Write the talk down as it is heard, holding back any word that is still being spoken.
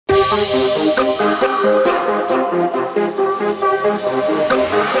All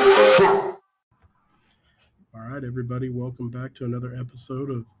right, everybody, welcome back to another episode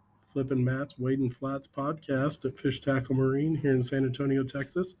of Flippin' Matt's Wading Flats podcast at Fish Tackle Marine here in San Antonio,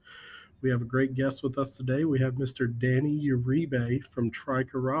 Texas. We have a great guest with us today. We have Mr. Danny Uribe from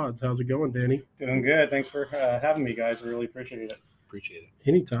Trika Rods. How's it going, Danny? Doing good. Thanks for having me, guys. I really appreciate it. Appreciate it.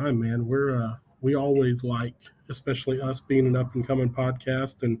 Anytime, man. We always like, especially us being an up-and-coming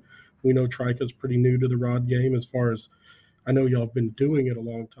podcast, and we know Trika's pretty new to the rod game as far as, I know y'all have been doing it a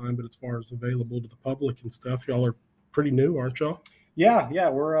long time, but as far as available to the public and stuff, y'all are pretty new, aren't y'all? Yeah,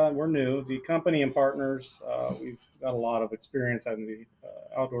 we're new. The company and partners, we've got a lot of experience in the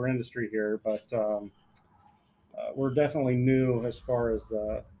outdoor industry here, but we're definitely new as far as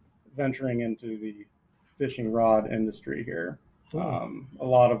venturing into the fishing rod industry here. A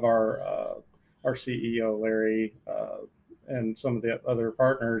lot of our CEO Larry and some of the other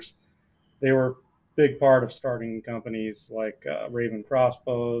partners, they were big part of starting companies like Raven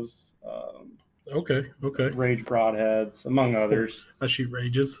Crossbows, Okay. Rage Broadheads, among others. I shoot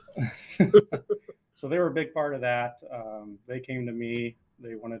Rages. So they were a big part of that. They came to me.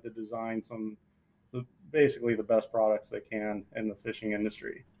 They wanted to design basically the best products they can in the fishing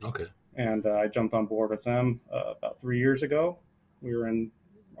industry. Okay. And I jumped on board with them about 3 years ago. We were in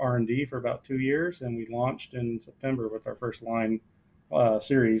R&D for about 2 years, and we launched in September with our first line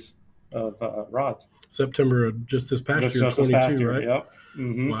series of rods. September of just this past year, 22, right? Yep.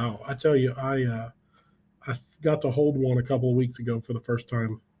 Mm-hmm. Wow. I tell you, I got to hold one a couple of weeks ago for the first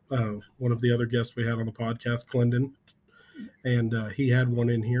time. One of the other guests we had on the podcast, Clendon, and he had one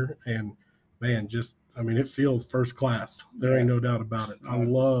in here, and man, it feels first class. There ain't no doubt about it. I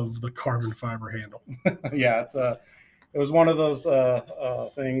love the carbon fiber handle. Yeah, it was one of those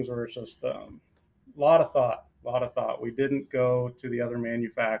things where it's just a lot of thought. We didn't go to the other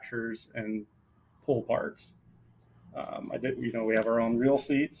manufacturers and pull parts. We have our own reel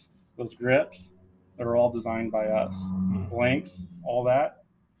seats, those grips, they're all designed by us. Blanks, all that,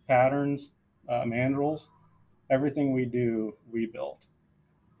 patterns, mandrels, everything we do, we built.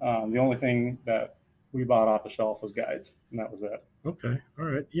 The only thing that we bought off the shelf was guides, and that was it. Okay, all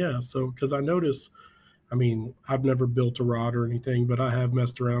right, yeah. So, because I notice, I've never built a rod or anything, but I have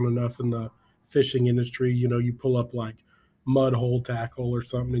messed around enough in the fishing industry. You pull up like mud hole tackle or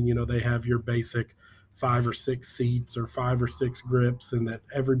something, and they have your basic 5 or 6 seats or 5 or 6 grips, and that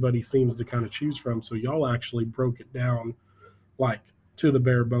everybody seems to kind of choose from. So y'all actually broke it down like to the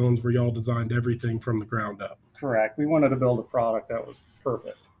bare bones, where y'all designed everything from the ground up. Correct. We wanted to build a product that was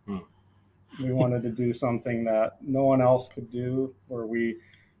perfect. We wanted to do something that no one else could do, where we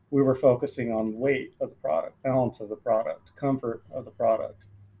were focusing on weight of the product, balance of the product, comfort of the product,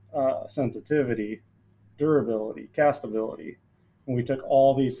 sensitivity, durability, castability. And we took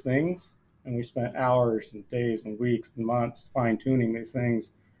all these things and we spent hours and days and weeks and months fine-tuning these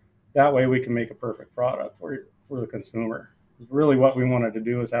things. That way we can make a perfect product for the consumer. Really what we wanted to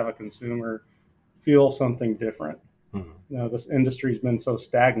do is have a consumer feel something different. This industry's been so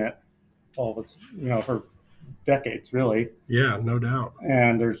stagnant for decades, really. Yeah, no doubt.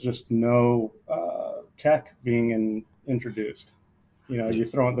 And there's just no tech being introduced.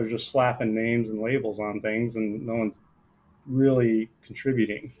 They're just slapping names and labels on things, and no one's really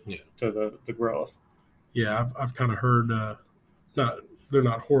contributing to the growth. Yeah, I've kind of heard, they're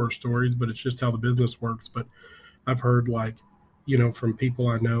not horror stories, but it's just how the business works. But I've heard from people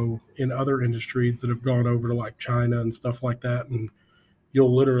I know in other industries that have gone over to like China and stuff like that, and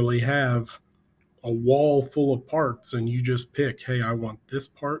you'll literally have a wall full of parts, and you just pick, hey, I want this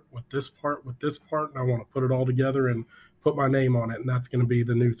part with this part with this part, and I want to put it all together and put my name on it, and that's going to be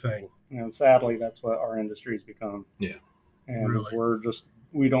the new thing. And sadly, that's what our industry's become. Yeah. And really?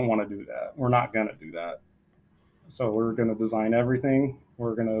 we don't want to do that. We're not going to do that. So we're going to design everything.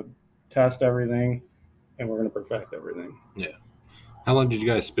 We're going to test everything, and we're going to perfect everything. Yeah. How long did you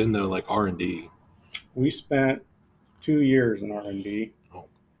guys spend though, like R&D? We spent 2 years in R&D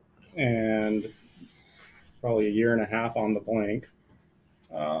and probably 1.5 years on the blank.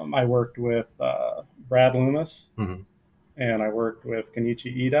 I worked with Brad Loomis, and I worked with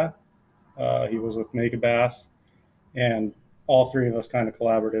Kenichi Ida. He was with Mega Bass, and all three of us kind of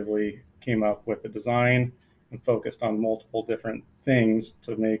collaboratively came up with the design and focused on multiple different things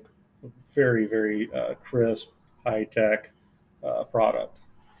to make a very, very crisp, high-tech product.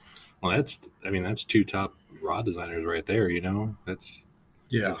 Well, that's 2 top rod designers right there, That's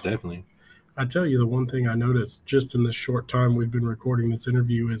definitely. I tell you, the one thing I noticed just in this short time we've been recording this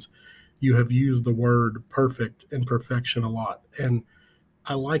interview is you have used the word perfect and perfection a lot. And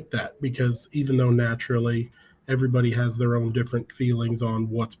I like that, because even though naturally everybody has their own different feelings on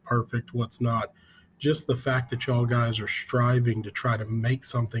what's perfect, what's not. Just the fact that y'all guys are striving to try to make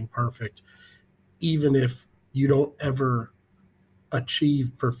something perfect, even if you don't ever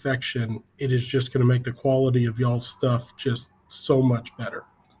achieve perfection, it is just going to make the quality of y'all's stuff just so much better.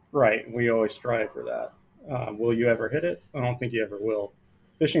 Right. We always strive for that. Will you ever hit it? I don't think you ever will.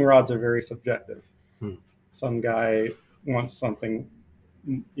 Fishing rods are very subjective. Some guy wants something,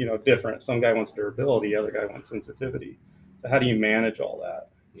 different. Some guy wants durability. Other guy wants sensitivity. So how do you manage all that?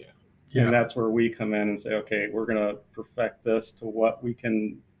 Yeah. And that's where we come in and say, okay, we're going to perfect this to what we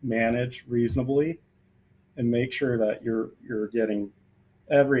can manage reasonably, and make sure that you're getting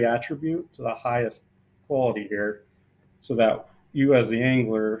every attribute to the highest quality here, so that you as the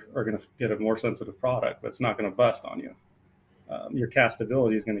angler are going to get a more sensitive product, but it's not going to bust on you. Your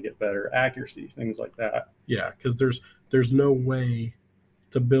castability is going to get better, accuracy, things like that. Yeah, because there's no way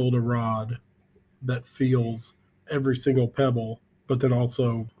to build a rod that feels every single pebble, but then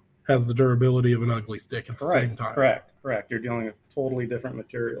also has the durability of an ugly stick at the same time. Correct. You're dealing with totally different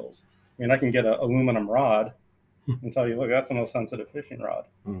materials. I mean, I can get an aluminum rod and tell you, look, that's the most sensitive fishing rod.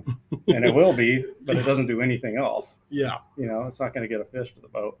 And it will be, but it doesn't do anything else. Yeah. It's not going to get a fish to the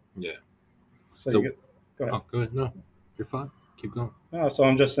boat. Yeah. So So- go ahead. Oh, go ahead. No, you're fine. Keep going. No, so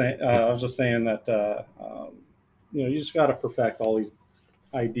I'm just saying. I was just saying that you just got to perfect all these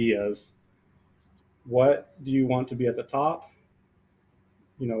ideas. What do you want to be at the top?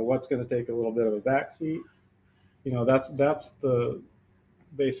 What's going to take a little bit of a backseat? That's the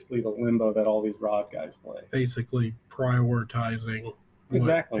basically the limbo that all these rod guys play. Basically prioritizing what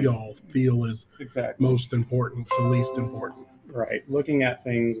Exactly. y'all feel is Exactly. most important to least important. Right. Looking at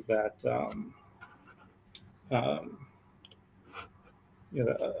things that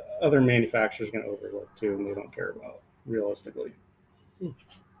other manufacturers are going to overlook too, and they don't care about realistically.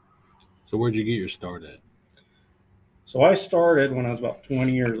 So where'd you get your start at? So I started when I was about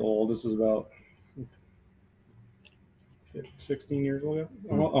 20 years old. This is about 16 years ago,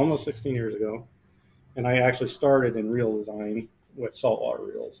 almost 16 years ago. And I actually started in reel design with saltwater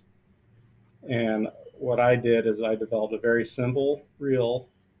reels. And what I did is I developed a very simple reel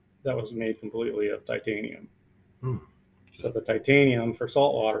that was made completely of titanium. So the titanium for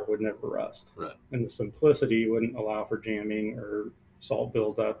saltwater would never rust. Right. And the simplicity wouldn't allow for jamming or salt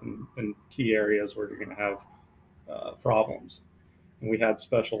buildup in key areas where you're going to have problems. And we had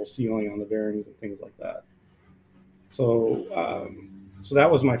special sealing on the bearings and things like that. So that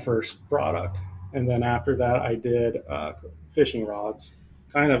was my first product. And then after that, I did fishing rods,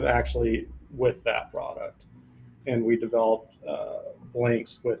 kind of actually with that product. And we developed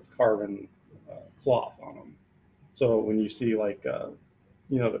blanks with carbon cloth on them. So when you see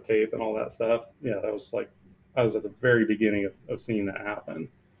the tape and all that stuff, that was I was at the very beginning of seeing that happen.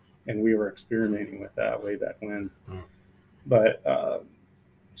 And we were experimenting with that way back when. But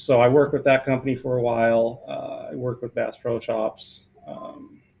so I worked with that company for a while. I worked with Bass Pro Shops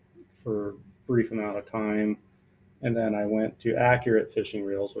for a brief amount of time. And then I went to Accurate Fishing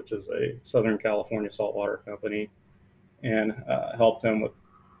Reels, which is a Southern California saltwater company, and helped them with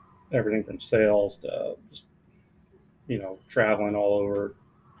everything from sales to just, traveling all over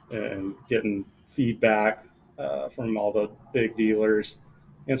and getting feedback from all the big dealers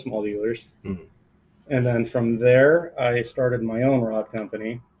and small dealers. And then from there, I started my own rod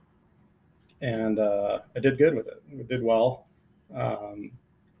company, and I did good with it. I did well.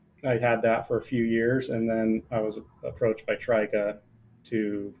 I had that for a few years, and then I was approached by Trika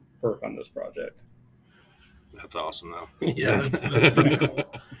to work on this project. That's awesome, though. Yeah, that's pretty cool.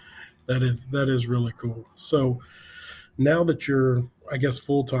 That is really cool. So now that you're, I guess,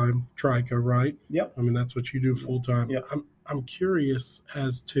 full-time Trika, right? Yep. I mean, that's what you do full-time. Yep. I'm curious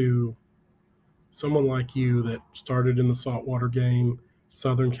as to someone like you that started in the saltwater game,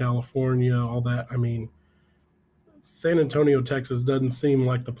 Southern California, all that. I mean, San Antonio, Texas doesn't seem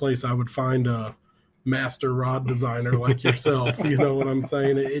like the place I would find a master rod designer like yourself. You know what I'm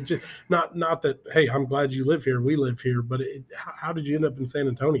saying? It just not that. Hey, I'm glad you live here. We live here, but how did you end up in San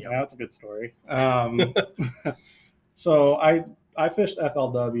Antonio? Yeah, that's a good story. So I fished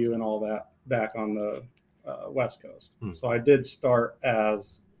FLW and all that back on the West Coast. So I did start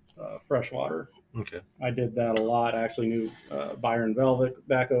as freshwater. Okay. I did that a lot. I actually knew Byron Velvet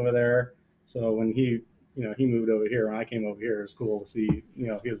back over there. So when he moved over here and I came over here, it was cool to see, he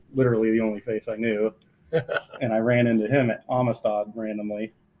was literally the only face I knew. And I ran into him at Amistad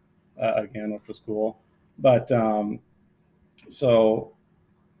randomly again, which was cool. But so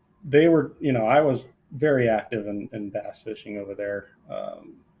they were, I was very active in bass fishing over there.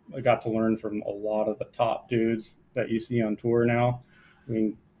 I got to learn from a lot of the top dudes that you see on tour now. I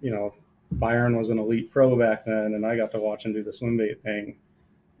mean, Byron was an elite pro back then, and I got to watch him do the swim bait thing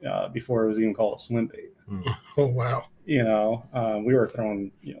before it was even called a swim bait. Oh, wow. We were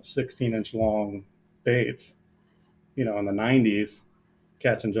throwing 16-inch long baits, in the 90s,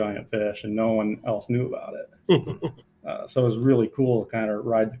 catching giant fish, and no one else knew about it. So it was really cool to kind of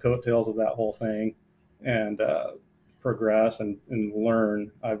ride the coattails of that whole thing and progress and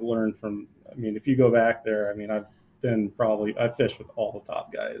learn. I've learned from, if you go back there, I've fished with all the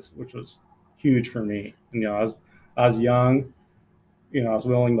top guys, which was huge for me. And, I was young, I was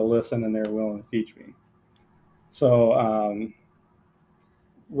willing to listen, and they were willing to teach me. So,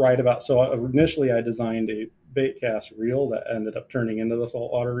 initially I designed a bait cast reel that ended up turning into the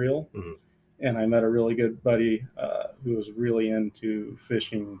saltwater reel. Mm-hmm. And I met a really good buddy who was really into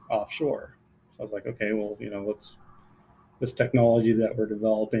fishing offshore. So I was like, okay, well, this technology that we're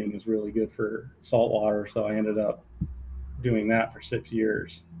developing is really good for saltwater. So I ended up doing that for 6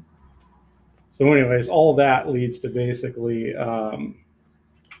 years. So anyways, all that leads to basically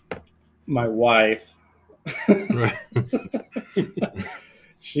my wife. Right.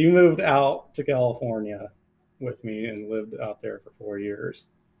 She moved out to California with me and lived out there for 4 years.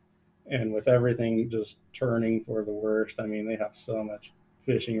 And with everything just turning for the worst, they have so much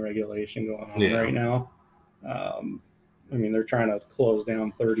fishing regulation going on right now. They're trying to close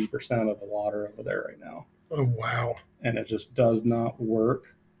down 30% of the water over there right now. Oh, wow. And it just does not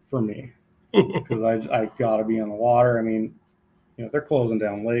work for me because I got to be on the water. They're closing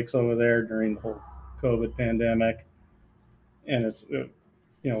down lakes over there during the whole COVID pandemic. And it's,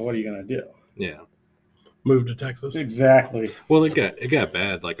 what are you going to do? Yeah. Move to Texas. Exactly. Well, it got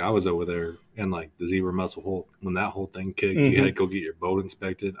bad. Like, I was over there, and like the zebra mussel hole, when that whole thing kicked, you had to go get your boat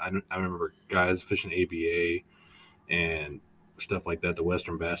inspected. I remember guys fishing ABA and stuff like that, the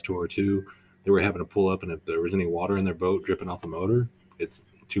Western Bass Tour too. They were having to pull up, and if there was any water in their boat dripping off the motor, it's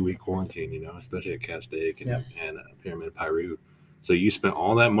a 2-week quarantine. Especially at Castaic and Pyramid Piru. So you spent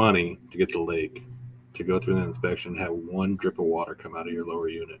all that money to get to the lake, to go through the inspection, have one drip of water come out of your lower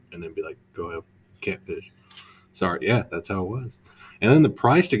unit, and then be like, go ahead. Can't fish. Sorry, yeah, that's how it was. And then the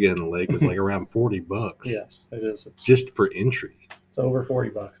price to get in the lake is like around $40. Yes, it is. Just for entry. It's over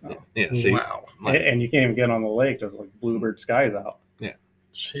 $40 now. Yeah, see, wow. And you can't even get on the lake. There's like bluebird skies out. Yeah.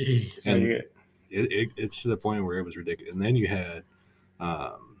 Jeez. And it's to the point where it was ridiculous. And then you had,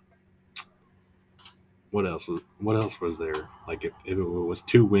 what else was there? Like if it was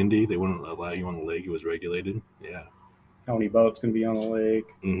too windy, they wouldn't allow you on the lake. It was regulated. Yeah. How many boats can be on the lake?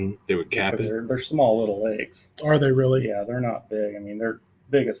 Mm-hmm. They would cap it. They're small little lakes. Are they really? Yeah, they're not big. Their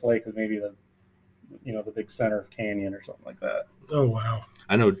biggest lake is maybe the big center of canyon or something like that. Oh, wow.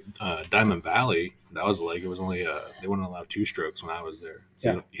 I know Diamond Valley, that was a lake. It was only, they wouldn't allow 2 strokes when I was there.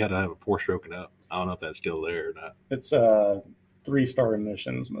 So you had to have a 4-stroke and up. I don't know if that's still there or not. It's 3-star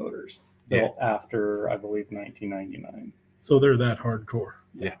emissions motors built after, I believe, 1999. So they're that hardcore.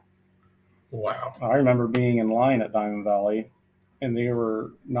 Yeah. Wow. I remember being in line at Diamond Valley, and they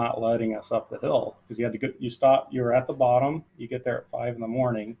were not letting us up the hill because you had to go. You were at the bottom. You get there at 5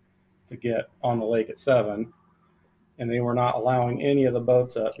 a.m. to get on the lake at 7, and they were not allowing any of the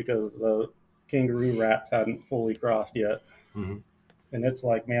boats up because the kangaroo rats hadn't fully crossed yet. Mm-hmm. And it's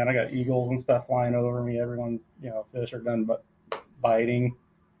like, man, I got eagles and stuff flying over me. Everyone, fish are done but biting.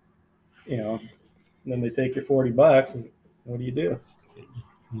 And then they take your $40. What do you do?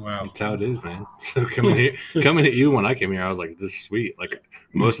 Wow. That's how it is, man. So coming at you when I came here, I was like, this is sweet. Like,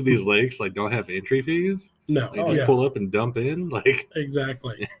 most of these lakes don't have entry fees. No. They just pull up and dump in. Like,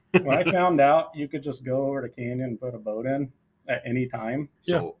 exactly. When I found out you could just go over to Canyon and put a boat in at any time.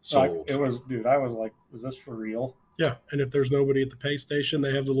 Sold. It was, dude, I was like, is this for real? Yeah. And if there's nobody at the pay station,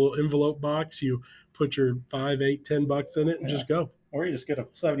 they have the little envelope box. You put your $5, $8, $10 in it and just go. Or you just get a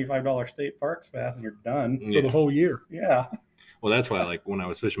 $75 state parks pass and you're done for the whole year. Yeah. Well, that's why, like, when I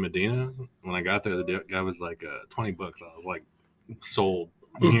was fishing Medina, when I got there, the guy was like, $20. I was like, sold.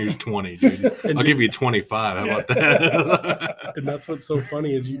 Here's 20, dude. I'll give you 25. How about that? And that's what's so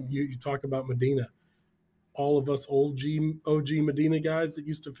funny is you talk about Medina. All of us OG Medina guys that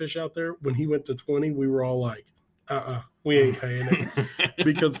used to fish out there, when he went to 20, we were all like, we ain't paying it.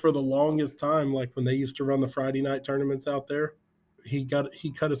 Because for the longest time, like when they used to run the Friday night tournaments out there, he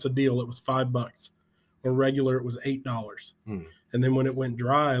cut us a deal. It was $5. Or regular, it was $8. And then when it went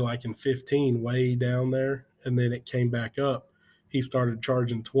dry, like in 15, way down there, and then it came back up, he started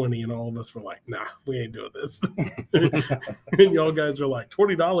charging 20, and all of us were like, nah, we ain't doing this. And y'all guys are like,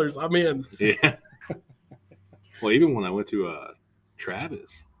 $20, I'm in. Yeah. Well, even when I went to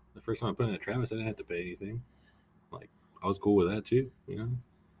Travis, the first time I put in at Travis, I didn't have to pay anything. Like, I was cool with that too,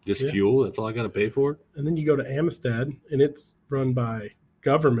 Just fuel, that's all I got to pay for. And then you go to Amistad, and it's run by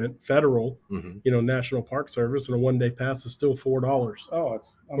government, federal, Mm-hmm. National Park Service, and a 1 day pass is still $4. Oh,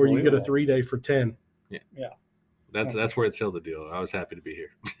 it's Or you get a unbelievable. 3 day for 10. Yeah. That's where it sealed the deal. I was happy to be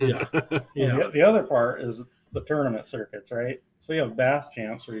here. Yeah. Yeah. Well, the other part is the tournament circuits, right? So you have bass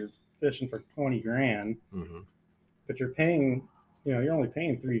champs where you're fishing for 20 grand, Mm-hmm. but you're paying, you're only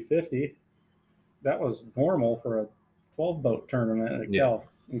paying $350. That was normal for a 12 boat tournament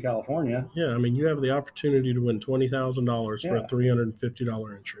in California. Yeah, I mean, you have the opportunity to win $20,000 for a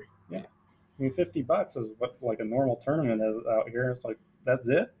 $350 entry. Yeah, I mean, $50 is what like a normal tournament is out here. It's like that's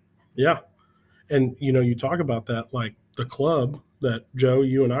it. Yeah, and you talk about that, like the club that Joe,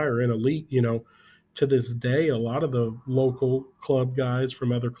 you and I are in, Elite. To this day, a lot of the local club guys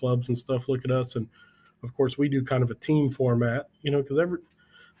from other clubs and stuff look at us, and of course, we do kind of a team format. Because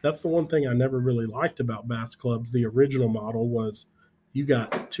that's the one thing I never really liked about bass clubs. The original model was you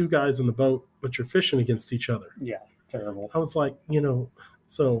got two guys in the boat, but you're fishing against each other. Yeah, terrible. I was like,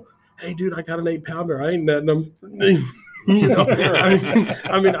 so, hey, dude, I got an 8-pounder. I ain't netting them.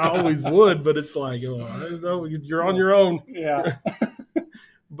 I mean, I always would, but it's like, you're on your own. Yeah.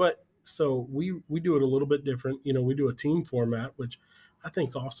 But so we do it a little bit different. We do a team format, which I think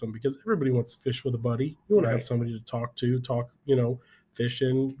is awesome because everybody wants to fish with a buddy. You want to have somebody to talk,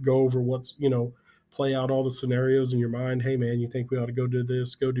 fishing, go over what's, play out all the scenarios in your mind. Hey man, you think we ought to go do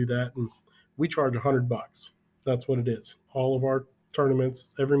this, go do that. And we charge $100. That's what it is. All of our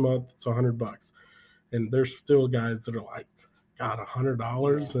tournaments every month, it's $100. And there's still guys that are like, God,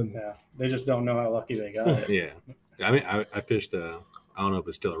 $100. And they just don't know how lucky they got it. Yeah. I mean, I fished, I don't know if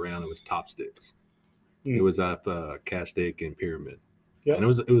it's still around. It was Top Sticks. It was up Castaic and Pyramid. Yep. And it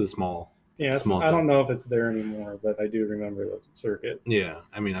was a small. Yeah, small I don't know if it's there anymore, but I do remember the circuit. Yeah,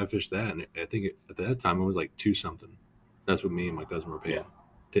 I mean, I fished that, and I think at that time it was like 2 something. That's what me and my cousin were paying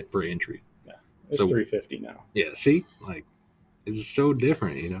for entry. Yeah, it's $350 now. Yeah, see, like it's so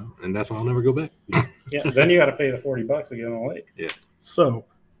different, and that's why I'll never go back. Yeah, then you got to pay the $40 to get on the lake. Yeah. So,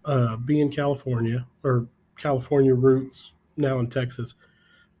 being California or California roots now in Texas,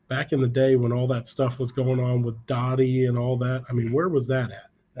 back in the day when all that stuff was going on with Dottie and all that, I mean, where was that at?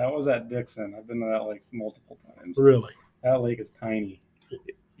 That was at Dixon. I've been to that lake multiple times. Really? That lake is tiny.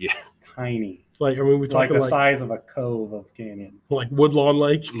 Yeah. Tiny. Like, I mean, we talking like the size of a cove of canyon. Like Woodlawn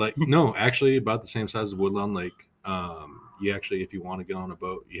Lake? Like, no, actually about the same size as Woodlawn Lake. You actually, if you want to get on a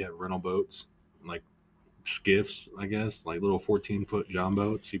boat, you have rental boats, like skiffs, I guess, like little 14-foot John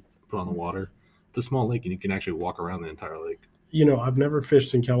boats you put on the water. It's a small lake, and you can actually walk around the entire lake. I've never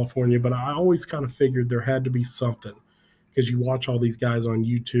fished in California, but I always kind of figured there had to be something. Because you watch all these guys on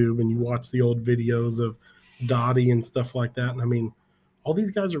YouTube and you watch the old videos of Dottie and stuff like that. And I mean, all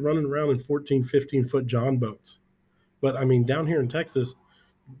these guys are running around in 14, 15-foot John boats. But I mean, down here in Texas,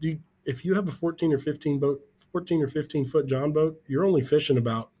 if you have a 14 or 15-foot John boat, you're only fishing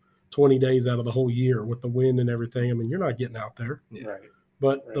about 20 days out of the whole year with the wind and everything. I mean, you're not getting out there. Yeah. Right.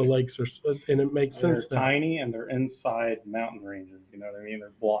 But the lakes are, and it makes sense. They're tiny and they're inside mountain ranges. You know what I mean?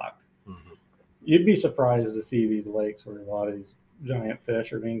 They're blocked. Mm-hmm. You'd be surprised to see these lakes where a lot of these giant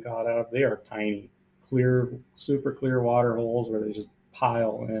fish are being caught out of. They are tiny, clear, super clear water holes where they just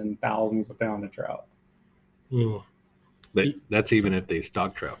pile in thousands of pounds of trout. Mm. But that's even if they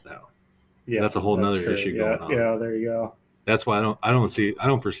stock trout now. Yeah, that's a whole nother issue going on. Yeah, there you go. That's why I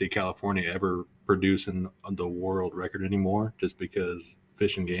don't foresee California ever producing the world record anymore, just because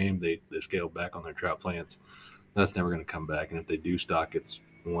Fish and Game they scaled back on their trout plants. That's never going to come back, and if they do stock, it's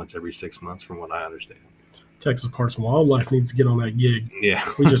once every 6 months, from what I understand. Texas Parks and Wildlife needs to get on that gig. Yeah,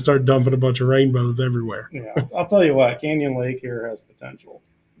 we just start dumping a bunch of rainbows everywhere. Yeah, I'll tell you what, Canyon Lake here has potential.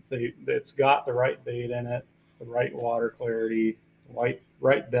 It's got the right bait in it, the right water clarity,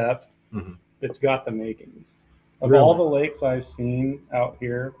 right depth. Mm-hmm. It's got the makings. Of Really? all the lakes I've seen out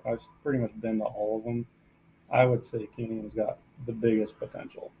here, I've pretty much been to all of them. I would say Canyon's got the biggest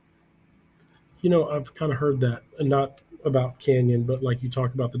potential. I've kind of heard that, and not about Canyon, but like you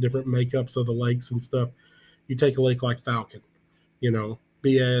talk about the different makeups of the lakes and stuff. You take a lake like Falcon,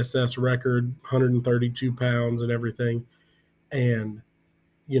 BASS record, 132 pounds and everything. And,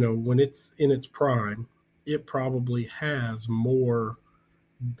 when it's in its prime, it probably has more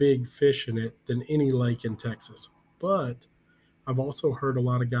big fish in it than any lake in Texas. But I've also heard a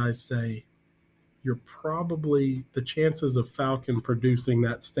lot of guys say the chances of Falcon producing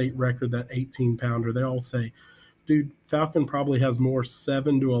that state record, that 18-pounder, they all say, dude, Falcon probably has more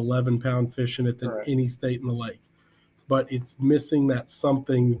 7 to 11-pound fish in it than any state in the lake. But it's missing that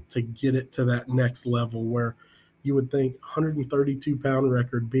something to get it to that next level where you would think 132-pound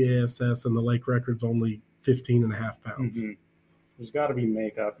record BASS and the lake record's only 15.5 pounds. Mm-hmm. There's got to be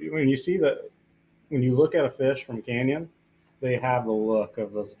makeup. When you look at a fish from Canyon, they have the look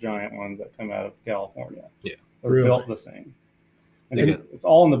of those giant ones that come out of California. Yeah. They're Really? built the same. And They it's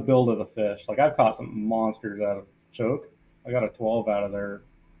all in the build of the fish. Like I've caught some monsters out of choke. I got a 12 out of there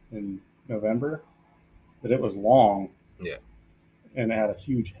in November, but it was long. Yeah. And it had a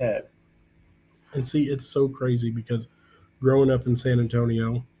huge head. And see, it's so crazy because growing up in San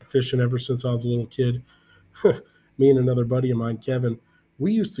Antonio, fishing ever since I was a little kid, me and another buddy of mine, Kevin,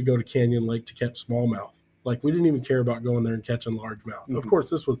 we used to go to Canyon Lake to catch smallmouth. Like we didn't even care about going there and catching largemouth. Mm-hmm. Of course,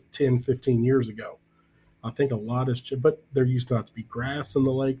 this was 10, 15 years ago. I think a lot has changed, but there used not to be grass in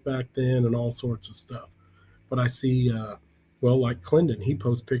the lake back then and all sorts of stuff. But I see, like Clendon, he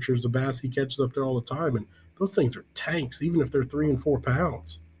posts pictures of bass he catches up there all the time, and those things are tanks, even if they're 3 and 4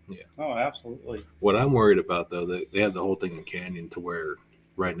 pounds. Yeah. Oh, absolutely. What I'm worried about, though, they have the whole thing in Canyon to where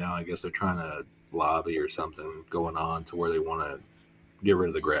right now I guess they're trying to lobby or something going on to where they want to get rid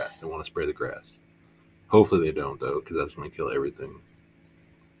of the grass. They want to spray the grass. Hopefully they don't, though, because that's going to kill everything.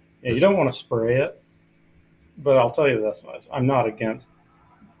 Yeah, you don't want to spray it, but I'll tell you this much. I'm not against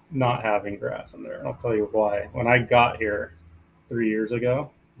not having grass in there. And I'll tell you why. When I got here 3 years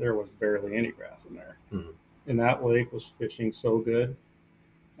ago, there was barely any grass in there. Mm-hmm. And that lake was fishing so good.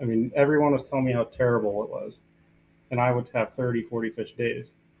 I mean, everyone was telling me how terrible it was. And I would have 30, 40 fish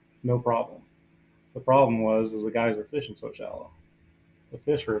days. No problem. The problem was the guys were fishing so shallow. The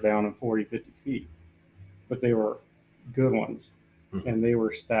fish were down in 40, 50 feet. But they were good ones. Mm-hmm. And they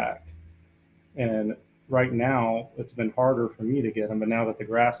were stacked. And right now, it's been harder for me to get them. But now that the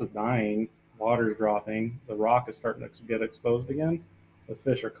grass is dying, water's dropping, the rock is starting to get exposed again, the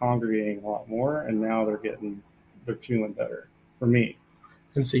fish are congregating a lot more. And now they're chewing better for me.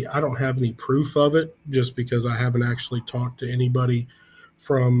 And see, I don't have any proof of it just because I haven't actually talked to anybody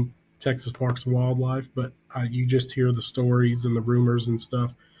from Texas Parks and Wildlife, but you just hear the stories and the rumors and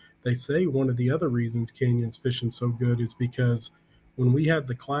stuff. They say one of the other reasons Canyon's fishing so good is because when we had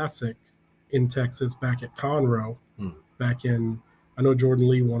the Classic in Texas back at Conroe, back in, I know Jordan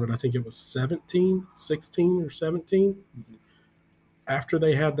Lee won it, I think it was 16 or 17. Mm-hmm. After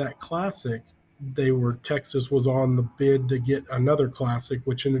they had that Classic, Texas was on the bid to get another Classic,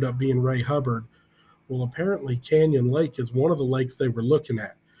 which ended up being Ray Hubbard. Well, apparently Canyon Lake is one of the lakes they were looking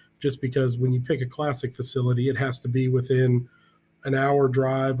at, just because when you pick a Classic facility, it has to be within an hour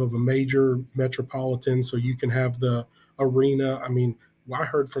drive of a major metropolitan so you can have the arena. I mean, I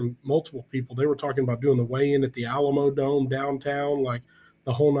heard from multiple people, they were talking about doing the weigh-in at the Alamo Dome downtown, like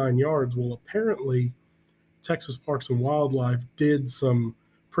the whole 9 yards. Well, apparently Texas Parks and Wildlife did some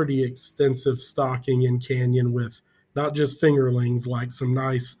pretty extensive stocking in Canyon with not just fingerlings, like some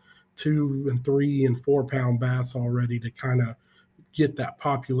nice 2 and 3 and 4 pound bass already to kind of get that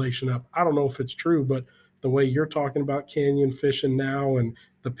population up. I don't know if it's true, but the way you're talking about Canyon fishing now and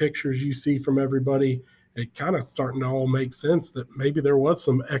the pictures you see from everybody, it kind of starting to all make sense that maybe there was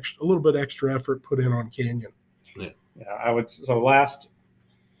a little bit extra effort put in on Canyon. Yeah, I would. So last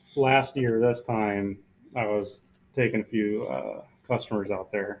year, this time, I was taking a few customers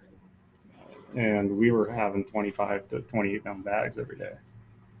out there, and we were having 25 to 28 pound bags every day.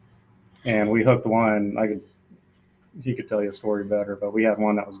 And we hooked one. He could tell you a story better, but we had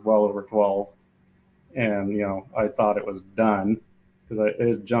one that was well over 12. And, I thought it was done because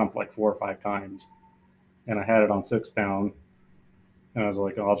it jumped like 4 or 5 times. And I had it on 6 pound. And I was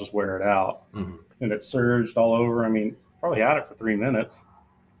like, I'll just wear it out. Mm-hmm. And it surged all over. I mean, probably had it for 3 minutes.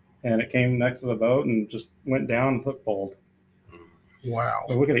 And it came next to the boat and just went down and hook pulled. Wow.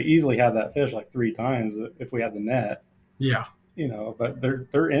 So we could have easily had that fish like 3 times if we had the net. Yeah. But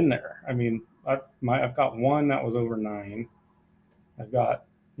they're in there. I mean, I've got one that was over 9. I've got,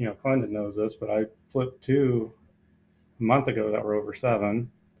 Clendon knows this, but I flipped 2 a month ago that were over 7.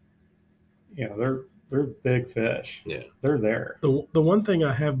 They're big fish. Yeah. They're there. The one thing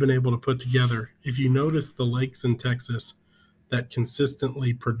I have been able to put together, if you notice the lakes in Texas that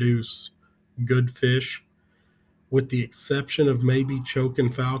consistently produce good fish, with the exception of maybe Choke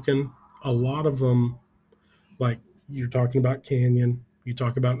and Falcon, a lot of them, like you're talking about Canyon, you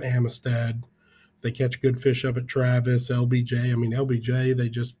talk about Amistad, they catch good fish up at Travis, LBJ. I mean, LBJ, they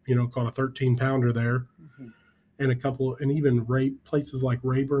just, caught a 13 pounder there. Mm-hmm. And even places like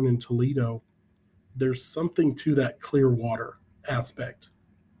Rayburn and Toledo, there's something to that clear water aspect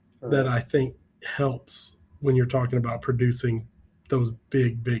that I think helps when you're talking about producing those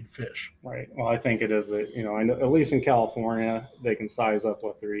big, big fish. Right. Well, I think it is, I know at least in California, they can size up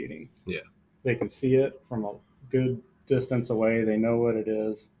what they're eating. Yeah. They can see it from a good distance away. They know what it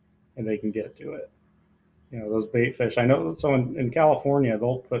is and they can get to it. Those bait fish, I know. So in California,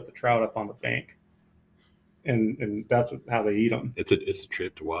 they'll put the trout up on the bank and that's how they eat them. It's a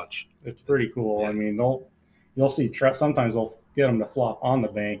trip to watch. It's pretty cool. Yeah. I mean, you'll see sometimes they'll get them to flop on the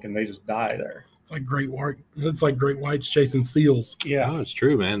bank and they just die there. It's like great whites chasing seals. Yeah. No, it's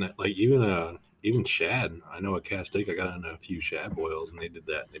true, man. Like even shad. I know at Cast Lake I got in a few shad boils and they did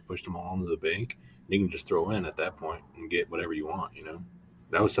that. They pushed them all onto the bank. And you can just throw in at that point and get whatever you want, you know.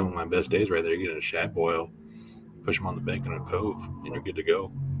 That was some of my best days right there. You get a shad boil, push them on the bank in a cove, and you're good to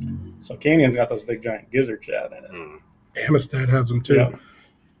go. So Canyon's got those big giant gizzard shad in it. Amistad has them too.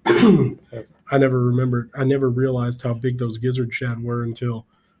 Yeah. I never realized how big those gizzard shad were until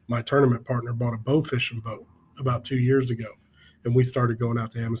my tournament partner bought a bow fishing boat about 2 years ago. And we started going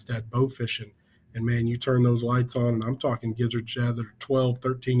out to Amistad bow fishing. And man, you turn those lights on, and I'm talking gizzard shad that are 12,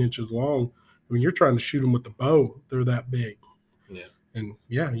 13 inches long. I mean, you're trying to shoot them with the bow. They're that big. Yeah. And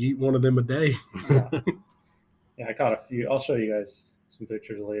yeah, you eat one of them a day. Yeah, I caught a few. I'll show you guys some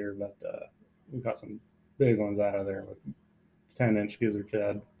pictures later, but we got some big ones out of there with 10-inch gizzard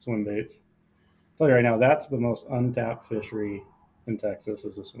shad swim baits. I'll tell you right now, that's the most untapped fishery in Texas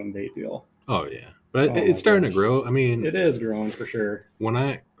is a swim bait deal. Oh yeah, but it's starting to grow. I mean, it is growing for sure. When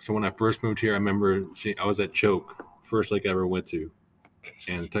I first moved here, I remember I was at Choke, first lake I ever went to,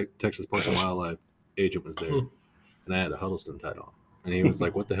 and the Texas Parks and Wildlife agent was there, and I had a Huddleston tied on, and he was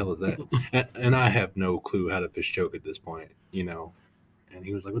like, "What the hell is that?" And I have no clue how to fish choke at this point, you know. And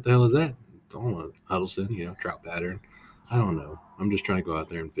he was like, "What the hell is that?" I don't know, Huddleston, you know, trout pattern. I don't know. I'm just trying to go out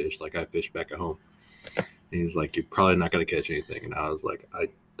there and fish like I fish back at home. And he's like, "You're probably not going to catch anything." And I was like, I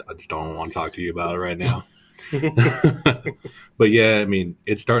just don't want to talk to you about it right now. But yeah, I mean,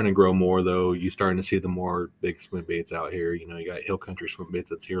 it's starting to grow more though. You're starting to see the more big swim baits out here. You know, you got Hill Country Swim Baits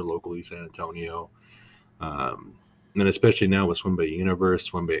that's here locally, San Antonio. And especially now with Swim Bait Universe,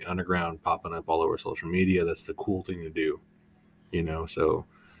 Swim Bait Underground popping up all over social media. That's the cool thing to do. You know, so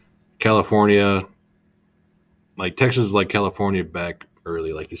California, like Texas is like California back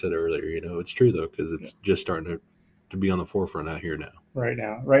early, like you said earlier. You know, it's true though, because it's just starting to be on the forefront out here now. Right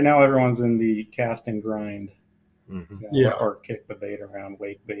now, everyone's in the cast and grind, or kick the bait around,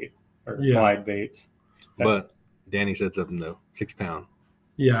 wake bait or glide baits. But Danny said something though, 6 pound.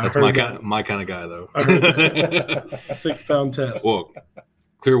 Yeah, that's my kind of guy though. 6 pound test. Well,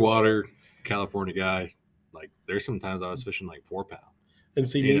 Clearwater, California guy. Like there's sometimes I was fishing like 4 pound. And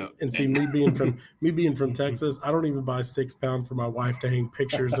see me being from Texas, I don't even buy 6 pound for my wife to hang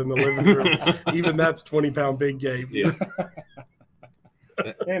pictures in the living room. Even that's 20 pound big game. Yeah.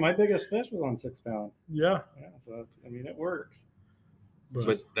 Hey, my biggest fish was on 6 pound. Yeah. So I mean, it works.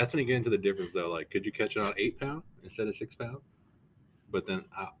 But that's when you get into the difference though. Like, could you catch it on 8 pound instead of 6 pound? But then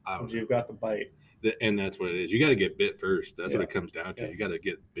you've got the bite. And that's what it is. You got to get bit first. That's what it comes down to. You got to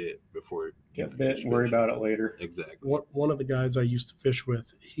get bit before get bit and worry about it later. Exactly. One of the guys I used to fish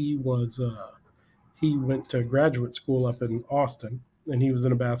with, he went to graduate school up in Austin, and he was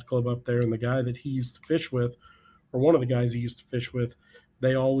in a bass club up there. And the guy that he used to fish with, or one of the guys he used to fish with,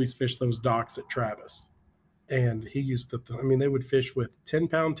 they always fish those docks at Travis. And he used to, they would fish with 10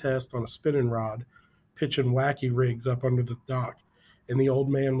 pound test on a spinning rod, pitching wacky rigs up under the dock. And the old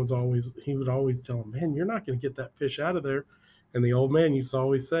man would always tell him, "Man, you're not going to get that fish out of there." And the old man used to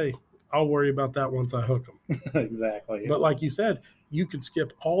always say, "I'll worry about that once I hook them." Exactly. But like you said, you could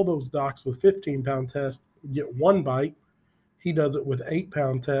skip all those docks with 15 pound test, get 1 bite. He does it with 8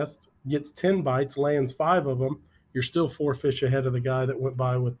 pound test, gets 10 bites, lands 5 of them. You're still 4 fish ahead of the guy that went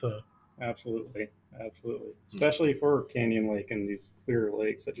by with the. Absolutely. Especially for Canyon Lake and these clear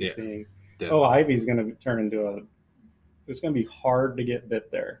lakes that you're seeing. Definitely. Ivy's going to turn into it's going to be hard to get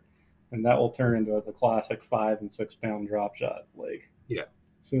bit there. And that will turn into the classic 5 and 6 pound drop shot lake. Yeah.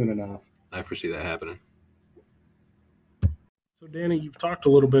 Soon enough. I foresee that happening. So Danny, you've talked a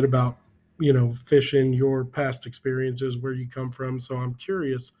little bit about, fishing, your past experiences, where you come from. So I'm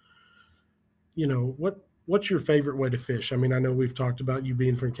curious, what's your favorite way to fish? I mean, I know we've talked about you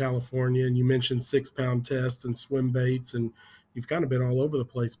being from California, and you mentioned 6 pound tests and swim baits, and you've kind of been all over the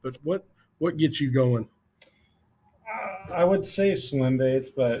place, but what gets you going? I would say swim baits,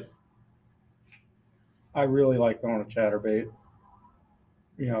 but I really like throwing a chatterbait.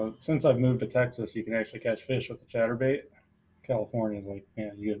 Since I've moved to Texas, you can actually catch fish with the chatterbait. California is like,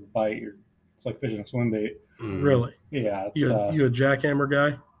 man, you get a bite. It's like fishing a swim bait. Really? Yeah. You a jackhammer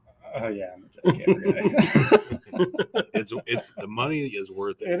guy? Yeah, I'm a jackhammer guy. It's the money is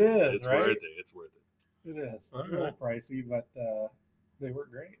worth it. It is. It's right? worth it. It's worth it. It is. A little pricey, but they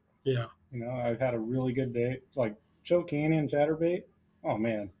work great. Yeah. I've had a really good day. It's like Choke Canyon chatterbait. Oh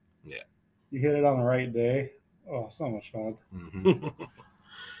man. Yeah. You hit it on the right day. Oh, so much fun. Mm-hmm.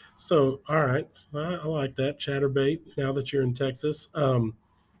 So, all right. I like that chatterbait now that you're in Texas.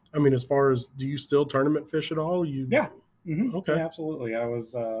 As far as, do you still tournament fish at all? Yeah. Mm-hmm. Okay. Yeah, absolutely. I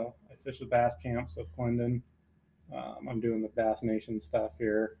fished the bass camps with Clendon I'm doing the Bass Nation stuff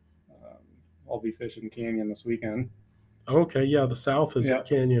here. I'll be fishing Canyon this weekend. Okay, yeah, the south is Yep. a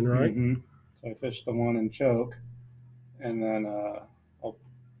canyon, right? Mm-hmm. So I fished the one in Choke, and then I'll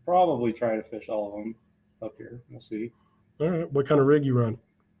probably try to fish all of them up here. We'll see. All right. What kind of rig you run?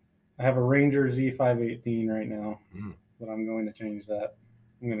 I have a Ranger Z518 right now, Mm. but I'm going to change that.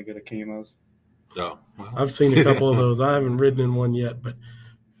 I'm going to get a Camos. Oh, well. I've seen a couple of those. I haven't ridden in one yet, but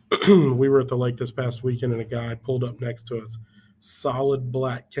we were at the lake this past weekend, and a guy pulled up next to us. Solid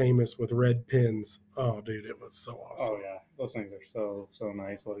black Camus with red pins. Oh, dude, it was so awesome. Oh yeah, those things are so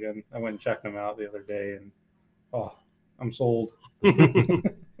nice looking. I went and checked them out the other day, and I'm sold.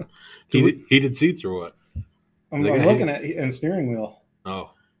 Heated seats or what? I'm looking at and steering wheel.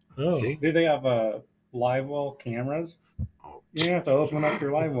 Oh, See? Do they have live well cameras? Oh. You don't have to open up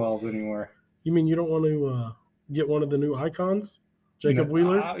your live wells anymore. You mean you don't want to get one of the new icons, Jacob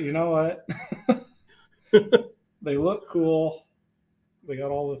Wheeler? You know what? They look cool. They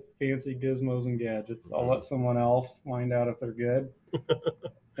got all the fancy gizmos and gadgets. I'll let someone else find out if they're good,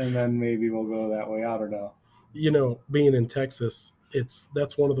 and then maybe we'll go that way. I don't know. You know, being in Texas,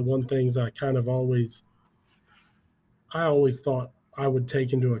 that's one of the one things I always thought I would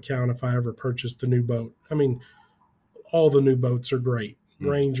take into account if I ever purchased a new boat. I mean, all the new boats are great.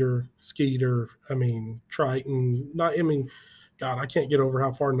 Ranger, Skeeter, Triton. God, I can't get over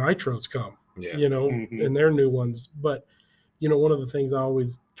how far Nitros come. Yeah. You know, and they're new ones. But you know, one of the things I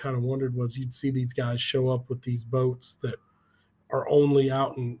always kind of wondered was you'd see these guys show up with these boats that are only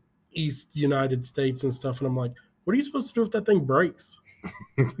out in East United States and stuff, and I'm like, what are you supposed to do if that thing breaks?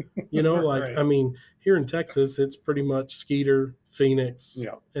 You know, like Right. Here in Texas, it's pretty much Skeeter, Phoenix,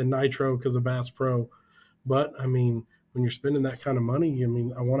 and Nitro because of Bass Pro. But when you're spending that kind of money,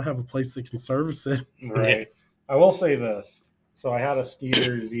 I want to have a place that can service it. Right. I will say this. So I had a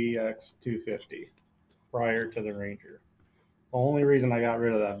Skeeter ZX250 prior to the Ranger. The only reason I got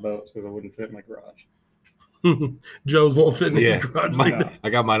rid of that boat is because it wouldn't fit in my garage. Joe's won't fit in his garage. I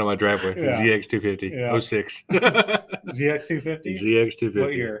got mine on my driveway. Yeah. ZX250. Yeah. 06. ZX250? ZX250.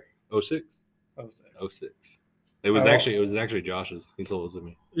 What year? 06. 06. 06. It was actually Josh's. He sold it to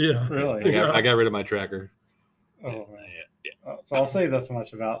me. Yeah. Really? I got rid of my tracker. Oh, man. Yeah. So I'll say this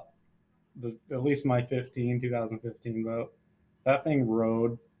much about at least my 2015 boat. That thing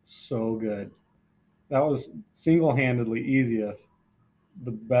rode so good. That was single-handedly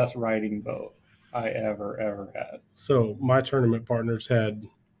the best riding boat I ever had. So my tournament partners had,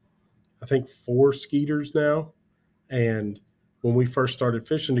 I think, 4 Skeeters now. And when we first started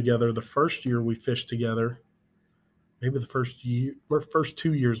fishing together, the first year we fished together, maybe the first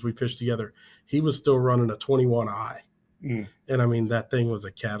 2 years we fished together, he was still running a 21i. And that thing was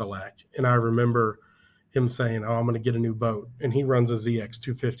a Cadillac. And I remember him saying, I'm going to get a new boat. And he runs a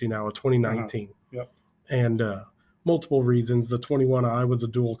ZX250 now, a 2019. Yep. And multiple reasons. The 21i was a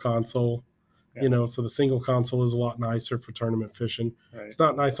dual console, so the single console is a lot nicer for tournament fishing. Right. It's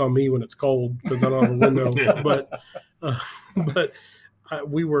not nice on me when it's cold because I don't have a window. But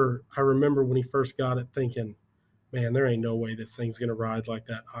I remember when he first got it thinking, man, there ain't no way this thing's going to ride like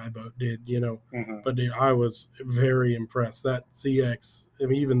that iBoat did, But dude, I was very impressed. That ZX,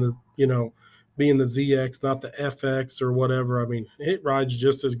 even the, being the ZX, not the FX or whatever, it rides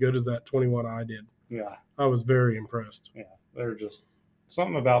just as good as that 21i did. Yeah. I was very impressed. Yeah. They're just,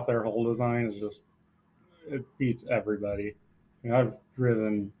 something about their whole design is just, it beats everybody. I've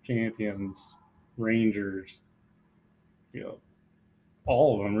driven Champions, Rangers,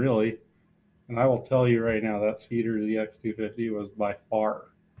 all of them really. And I will tell you right now, that Skeeter ZX250 was by far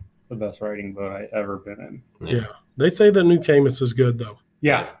the best riding boat I ever been in. Yeah. They say the new Camus is good though.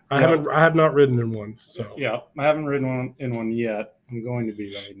 Yeah. I have not ridden in one. So yeah, I haven't ridden in one yet. I'm going to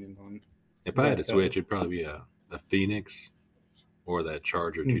be riding in one. If I had to switch, it'd probably be a Phoenix or that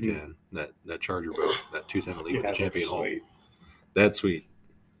Charger 210, that Charger boat, that 210 Elite with the Champion hull. That's sweet.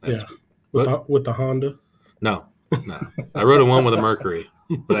 That's sweet. With the Honda? No. I rode one with a Mercury,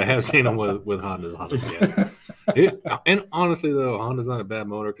 but I have seen them with Hondas. Yeah. And honestly, though, Honda's not a bad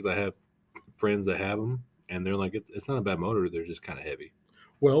motor because I have friends that have them, and they're like, it's not a bad motor. They're just kind of heavy.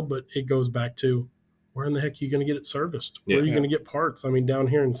 Well, but it goes back to where in the heck are you going to get it serviced? Where are you going to get parts? Down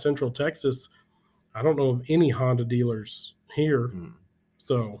here in Central Texas, I don't know of any Honda dealers here.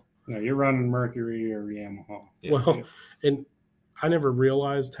 So no, you're running Mercury or Yamaha. Yeah. Well, and I never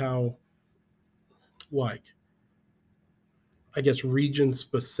realized how, I guess, region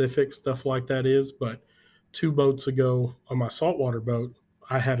specific stuff like that is. But 2 boats ago on my saltwater boat,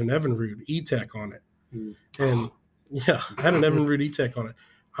 I had an Evinrude E-Tech on it. And I had an Evinrude E-Tech on it.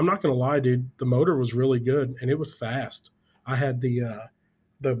 I'm not going to lie, dude. The motor was really good and it was fast. I had the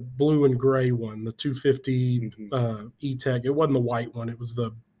the blue and gray one, the 250 Mm-hmm. E-Tech. It wasn't the white one; it was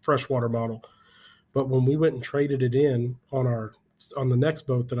the freshwater model. But when we went and traded it in on the next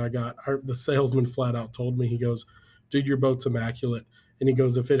boat that I got, the salesman flat out told me, he goes, "Dude, your boat's immaculate." And he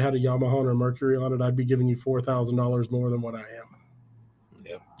goes, "If it had a Yamaha or a Mercury on it, I'd be giving you $4,000 more than what I am."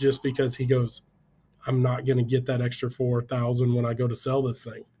 Yeah. Just because he goes, "I'm not going to get that extra 4,000 when I go to sell this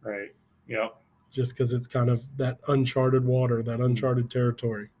thing." Right. Yep. Just because it's kind of that uncharted water, that uncharted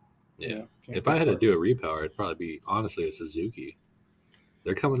territory. Yeah. Can't If I had to beat do a parts. repower, it'd probably be honestly a Suzuki.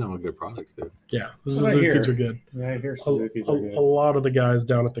 They're coming out with good products, dude. Yeah, the What I hear. Suzukis are good. Yeah, I hear A, Suzuki's are a good. lot of the guys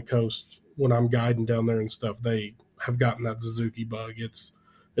down at the coast, when I'm guiding down there and stuff, they have gotten that Suzuki bug. It's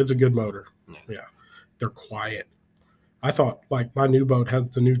a good motor. Yeah, they're quiet. I thought like my new boat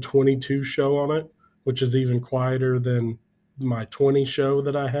has the new 22 show on it, which is even quieter than my 20 show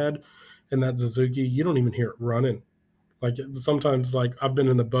that I had. And that Suzuki, you don't even hear it running. Like sometimes, like I've been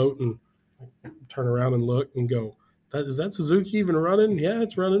in the boat and turn around and look and go, is that Suzuki even running? Yeah,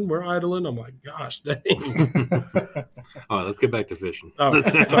 it's running. We're idling. I'm like, gosh, dang. All right, let's get back to fishing. Oh,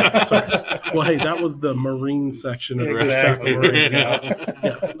 sorry. Well, hey, that was the marine section of Exactly. Marine. Yeah.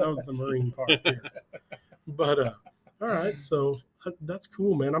 Yeah, that was the marine part here. But all right, so that's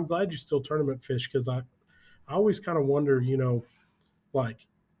cool, man. I'm glad you still tournament fish because I always kind of wonder, like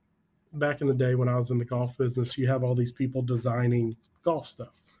back in the day when I was in the golf business, you have all these people designing golf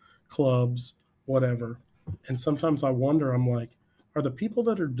stuff, clubs, whatever. And sometimes I wonder, I'm like, are the people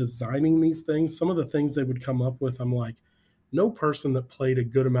that are designing these things, some of the things they would come up with, I'm like, no person that played a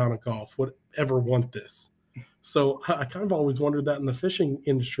good amount of golf would ever want this. So I kind of always wondered that in the fishing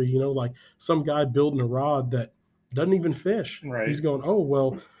industry, like some guy building a rod that doesn't even fish. Right. He's going, oh,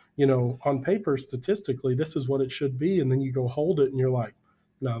 well, on paper, statistically, this is what it should be. And then you go hold it and you're like,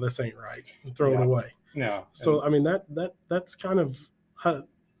 no, this ain't right. And throw it away. Yeah. So, I mean, that's kind of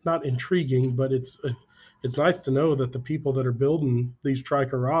not intriguing, but it's nice to know that the people that are building these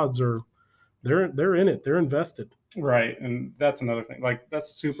Trika rods they're in it. They're invested. Right. And that's another thing. Like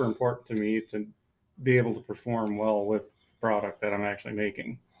that's super important to me to be able to perform well with product that I'm actually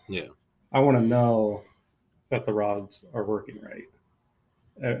making. Yeah. I want to know that the rods are working right.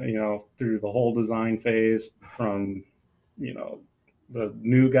 Through the whole design phase from, the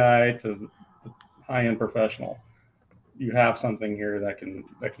new guy to the high-end professional. You have something here that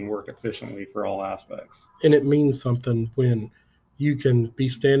can work efficiently for all aspects. And it means something when you can be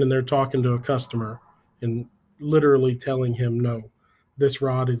standing there talking to a customer and literally telling him, no, this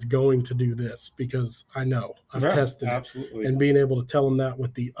rod is going to do this because I know I've tested absolutely. it, and being able to tell them that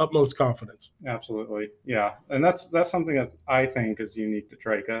with the utmost confidence. Absolutely. Yeah. And that's something that I think is unique to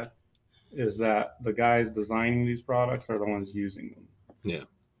Trika is that the guys designing these products are the ones using them. Yeah.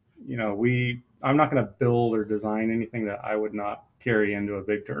 I'm not going to build or design anything that I would not carry into a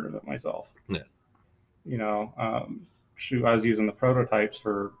big tournament myself. Yeah. I was using the prototypes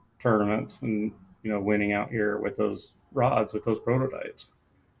for tournaments and, winning out here with those rods, with those prototypes,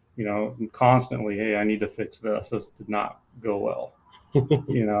 constantly, hey, I need to fix this. This did not go well.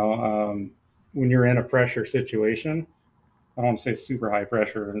 When you're in a pressure situation, I don't want to say super high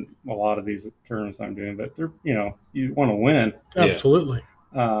pressure in a lot of these tournaments I'm doing, but they're, you want to win. Absolutely.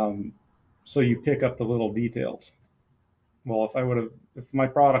 So you pick up the little details. Well, if my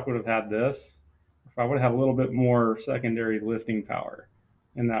product would have had this, if I would have had a little bit more secondary lifting power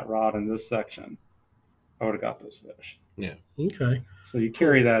in that rod in this section, I would have got those fish. Yeah. Okay. So you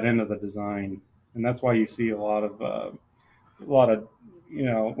carry that into the design, and that's why you see a lot of,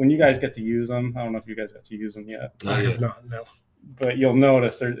 when you guys get to use them. I don't know if you guys got to use them yet. I have not, no. But you'll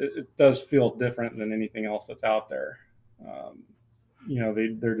notice it does feel different than anything else that's out there.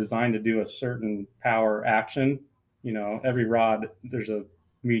 They're designed to do a certain power action. Every rod, there's a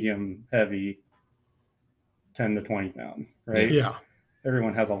medium, heavy, 10 to 20 pound, right? Yeah.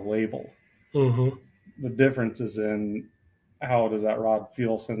 Everyone has a label. Mm-hmm. The difference is in how does that rod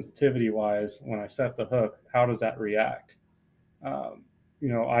feel sensitivity wise when I set the hook? How does that react?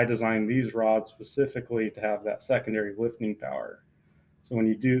 I designed these rods specifically to have that secondary lifting power. So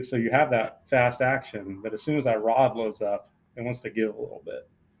you have that fast action, but as soon as that rod loads up, it wants to give a little bit.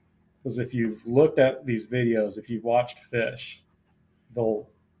 Because if you've looked at these videos, if you've watched fish, they'll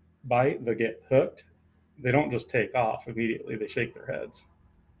bite, they'll get hooked. They don't just take off immediately. They shake their heads.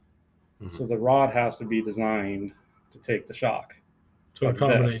 Mm-hmm. So the rod has to be designed to take the shock. To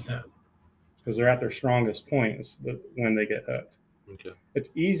accommodate that. Because they're at their strongest points when they get hooked. Okay.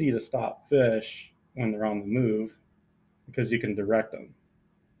 It's easy to stop fish when they're on the move because you can direct them.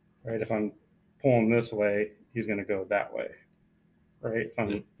 Right? If I'm pulling this way, he's going to go that way. Right? If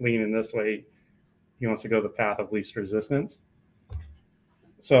I'm leaning this way, he wants to go the path of least resistance.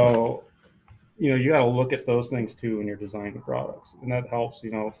 So, you got to look at those things too when you're designing products, and that helps.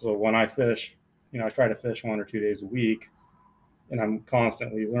 So when I fish, I try to fish 1 or 2 days a week, and I'm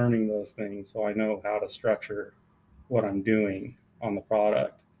constantly learning those things, so I know how to structure what I'm doing on the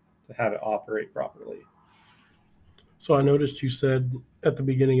product to have it operate properly. So I noticed you said at the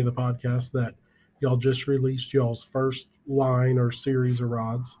beginning of the podcast that y'all just released y'all's first line or series of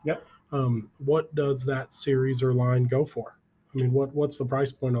rods. Yep. What does that series or line go for? I mean, what's the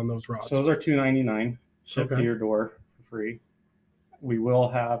price point on those rods? So those are $2.99 shipped to Okay. your door for free. We will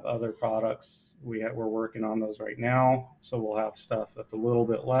have other products. We're working on those right now. So we'll have stuff that's a little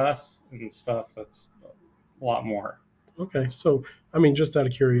bit less and stuff that's a lot more. Okay. So, I mean, just out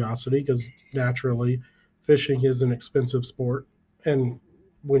of curiosity, because naturally fishing is an expensive sport. And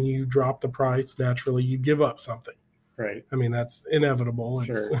when you drop the price, naturally you give up something. Right. I mean, that's inevitable.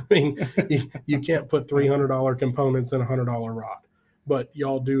 Sure. I mean, you can't put $300 components in a $100 rod, but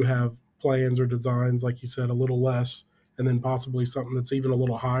y'all do have plans or designs, like you said, a little less, and then possibly something that's even a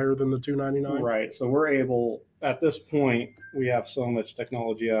little higher than the $299. Right. So we're able, at this point, we have so much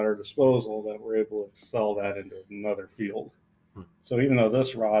technology at our disposal that we're able to sell that into another field. So even though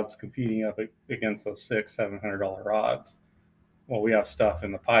this rod's competing up against those $600-700 rods, well, we have stuff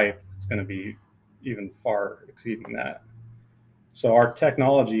in the pipe that's going to be even far exceeding that. So our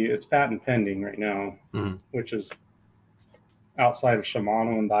technology, it's patent pending right now, which is outside of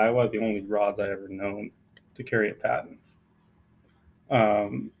Shimano and Daiwa, the only rods I ever known to carry a patent.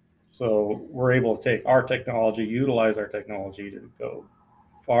 So we're able to take our technology, utilize our technology to go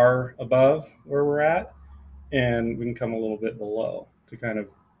far above where we're at, and we can come a little bit below to kind of,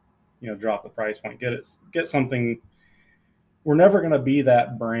 drop the price point, get something. We're never going to be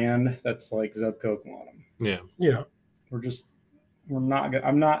that brand that's like Zebco Quantum. Yeah.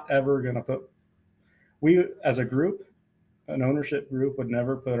 I'm not ever going to put, we as a group, an ownership group would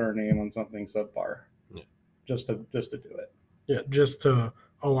never put our name on something subpar. Yeah. Just to do it. Yeah. Just to,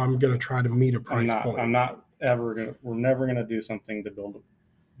 I'm going to try to meet a price point. We're never going to do something to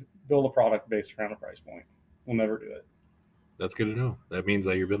build a product based around a price point. We'll never do it. That's good to know. That means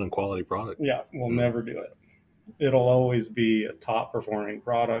that you're building quality product. Yeah, we'll never do it. It'll always be a top performing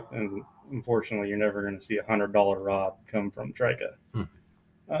product, and unfortunately, you're never going to see $100 rod come from Trika.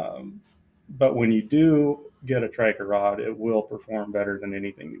 But when you do get a Trika rod, it will perform better than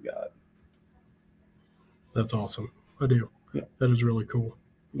anything you got. That's awesome. I do. Yeah. That is really cool.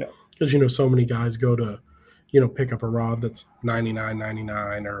 Yeah. Because, so many guys go to, pick up a rod that's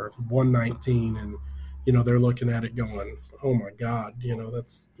 $99.99 or $119, and, they're looking at it going, oh my God,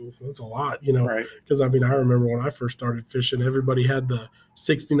 that's a lot, Right. Because, I remember when I first started fishing, everybody had the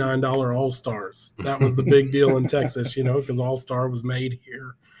 $69 All-Stars. That was the big deal in Texas, because All-Star was made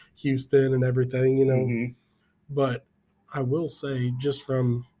here, Houston and everything, But I will say, just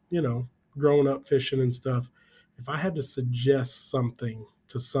from, growing up fishing and stuff, if I had to suggest something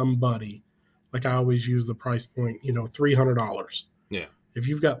to somebody, like I always use the price point, $300. Yeah. If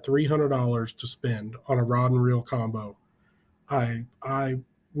you've got $300 to spend on a rod and reel combo, I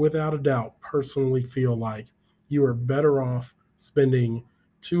without a doubt personally feel like you are better off spending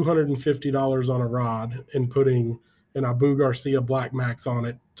 $250 on a rod and putting an Abu Garcia Black Max on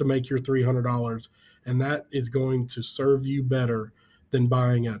it to make your $300, and that is going to serve you better than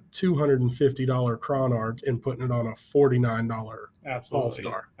buying a $250 Chronarch and putting it on a $49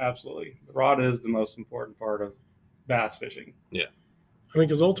 All-Star. Absolutely. The rod is the most important part of bass fishing. Yeah.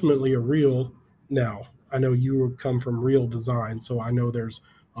 Because ultimately a reel, now I know you come from reel design, so I know there's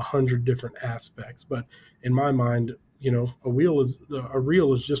 100 different aspects, but in my mind, a reel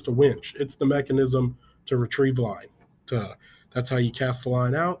is just a winch. It's the mechanism to retrieve line. That's how you cast the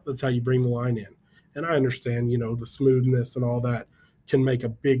line out. That's how you bring the line in. And I understand, the smoothness and all that can make a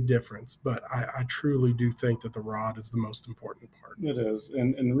big difference, but I truly do think that the rod is the most important part. It is,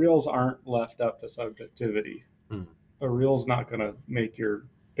 and reels aren't left up to subjectivity. A reel's not going to make your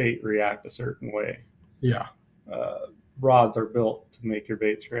bait react a certain way. Yeah. Rods are built to make your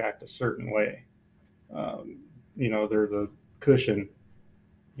baits react a certain way. They're the cushion.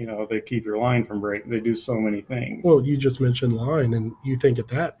 They keep your line from breaking. They do so many things. Well, you just mentioned line, and you think at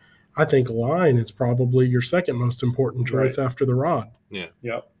that. I think line is probably your second most important choice after the rod. Yeah.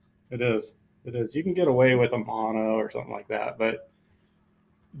 Yep. It is. You can get away with a mono or something like that, but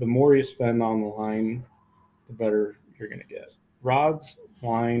the more you spend on the line, the better you're going to get. Rods,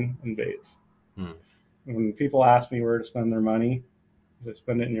 line, and baits. When people ask me where to spend their money, they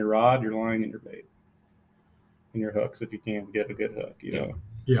spend it in your rod, your line, and your bait, and your hooks if you can get a good hook.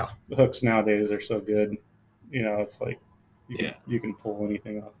 Yeah. The hooks nowadays are so good. It's like you can pull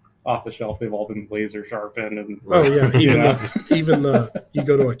anything off off the shelf. They've all been laser sharpened, and Oh yeah, you even know, even the you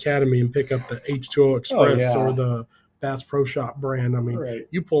go to Academy and pick up the H2O Express yeah. or the Bass Pro Shop brand. I mean, right.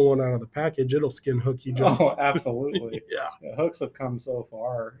 you pull one out of the package, it'll skin hook you just. Oh, absolutely. Yeah. Yeah, hooks have come so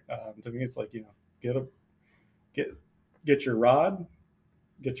far. To me, it's like, get your rod,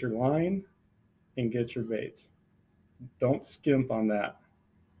 get your line, and get your baits. Don't skimp on that.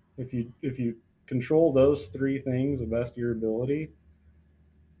 If you control those three things the best of your ability,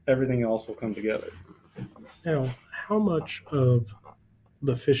 everything else will come together. Now, how much of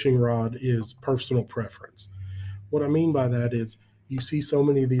the fishing rod is personal preference? What I mean by that is you see so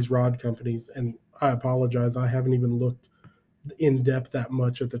many of these rod companies, and I apologize, I haven't even looked in depth that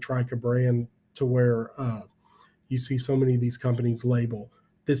much at the Trika brand to where you see so many of these companies label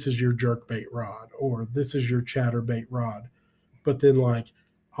this is your jerkbait rod or this is your chatterbait rod. But then, like,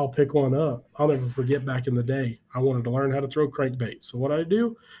 I'll pick one up. I'll never forget back in the day, I wanted to learn how to throw crankbaits. So, what I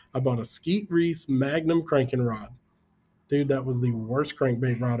do, I bought a Skeet Reese Magnum cranking rod. Dude, that was the worst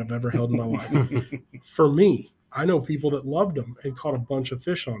crankbait rod I've ever held in my life. For me, I know people that loved them and caught a bunch of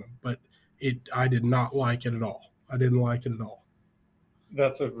fish on them, but I did not like it at all. I didn't like it at all.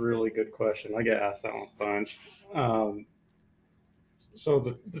 That's a really good question. I get asked that one a bunch.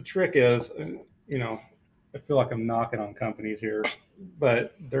 So the trick is, I feel like I'm knocking on companies here,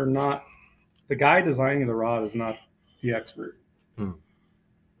 but they're not. The guy designing the rod is not the expert.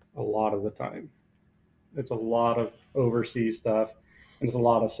 A lot of the time, it's a lot of overseas stuff, and it's a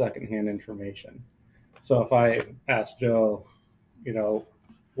lot of secondhand information. So if I ask Joe,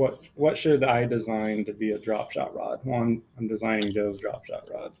 what should I design to be a drop shot rod? One, I'm designing Joe's drop shot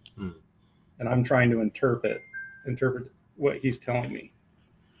rod, and I'm trying to interpret what he's telling me,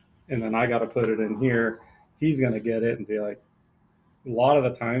 and then I got to put it in here. He's going to get it and be like, a lot of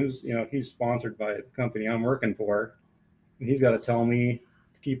the times, he's sponsored by the company I'm working for, and he's got to tell me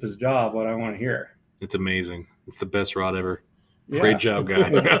to keep his job what I want to hear. It's amazing. It's the best rod ever. Yeah. Great job,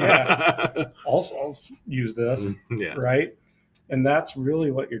 guy. Yeah. I'll use this, Yeah. right? And that's really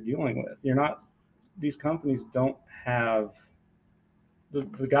what you're dealing with. These companies don't have the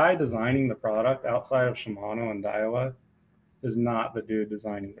guy designing the product outside of Shimano and Daiwa is not the dude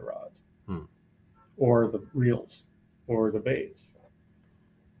designing the rods or the reels or the baits.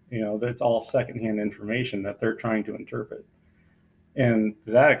 That's all secondhand information that they're trying to interpret. And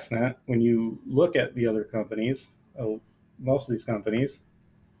to that extent, when you look at the other companies, most of these companies,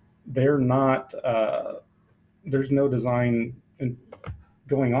 they're not, there's no design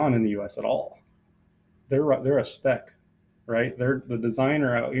going on in the U.S. at all. They're a spec, right? They're the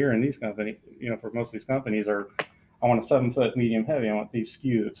designer out here in these companies, for most of these companies are, I want a 7-foot medium heavy. I want these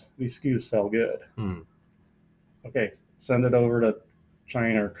skews. These skews sell good. Okay, send it over to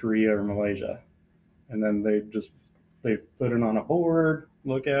China or Korea or Malaysia. And then they put it on a board,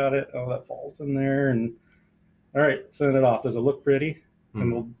 look at it. Oh, that falls in there. And all right, send it off. Does it look pretty?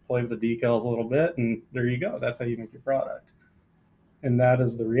 And we'll play with the decals a little bit. And there you go. That's how you make your product. And that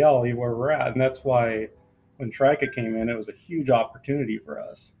is the reality where we're at. And that's why when Trika came in, it was a huge opportunity for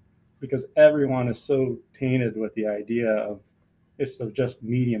us because everyone is so tainted with the idea of it's just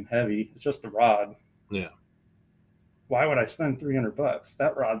medium heavy. It's just a rod. Yeah. Why would I spend $300?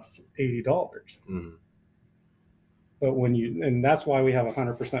 That rod's $80. But and that's why we have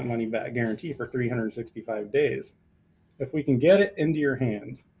 100% money back guarantee for 365 days. If we can get it into your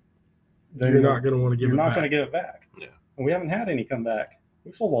hands, then you're not going to want to give it back. You're not going to give it back. Yeah. And we haven't had any come back.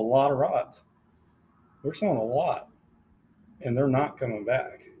 We've sold a lot of rods. We're selling a lot, and they're not coming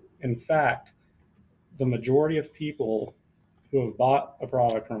back. In fact, the majority of people who have bought a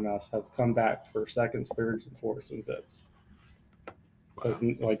product from us have come back for seconds, thirds, and fourths, and fifths. Wow.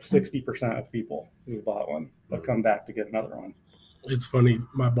 Like 60% of people who bought one have come back to get another one. It's funny.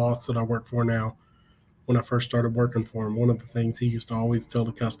 My boss that I work for now, when I first started working for him, one of the things he used to always tell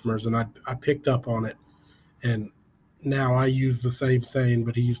the customers, and I picked up on it, and now I use the same saying,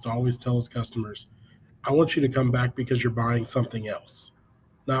 but he used to always tell his customers, I want you to come back because you're buying something else,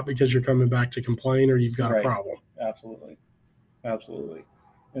 not because you're coming back to complain or you've got a problem. Absolutely.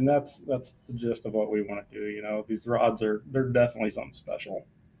 And that's the gist of what we want to do. These rods they're definitely something special.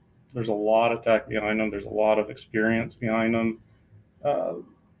 There's a lot of tech behind them. There's a lot of experience behind them.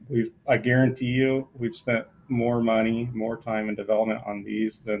 I guarantee you, we've spent more money, more time in development on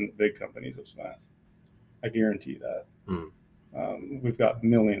these than big companies have spent. I guarantee that. We've got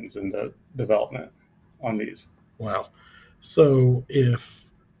millions into development on these. Wow. So if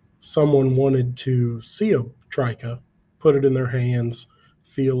someone wanted to see a Trika, put it in their hands,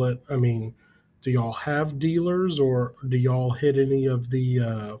 feel it, I mean, do y'all have dealers or do y'all hit any of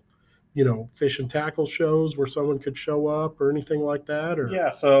the fish and tackle shows where someone could show up or anything like that? Or Yeah,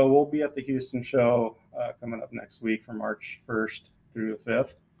 so we'll be at the Houston show coming up next week from March 1st through the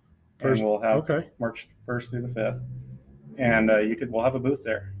 5th. And first, we'll have okay, March 1st through the 5th. And we'll have a booth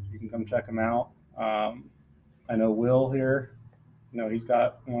there. You can come check them out. I know Will here, he's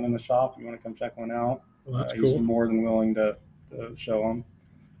got one in the shop. You want to come check one out? well, that's He's cool. more than willing to show them.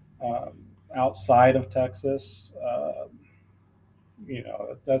 Outside of Texas,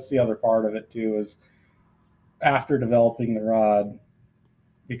 that's the other part of it too, is after developing the rod,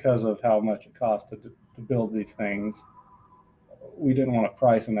 because of how much it cost to build these things, we didn't want to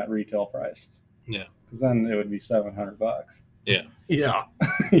price them at retail price. Yeah. Because then it would be $700. Yeah. Yeah.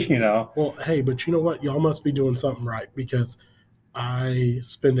 Well, hey, but you know what? Y'all must be doing something right, because I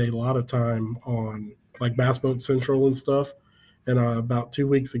spend a lot of time on like Bass Boat Central and stuff. And about 2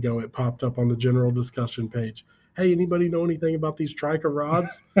 weeks ago, it popped up on the general discussion page. Hey, anybody know anything about these Trika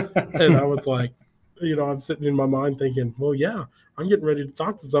rods? And I was like, I'm sitting in my mind thinking, well, yeah, I'm getting ready to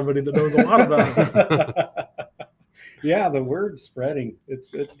talk to somebody that knows a lot about it. Yeah, the word's spreading.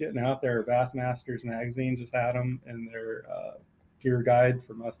 It's getting out there. Bassmasters magazine just had them in their gear guide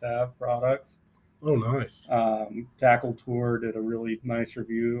for must-have products. Oh, nice. Tackle Tour did a really nice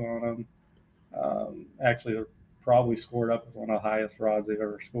review on them. Actually, they're probably scored up as one of the highest rods they've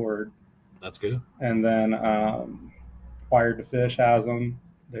ever scored. That's good. And then Wired to Fish has them.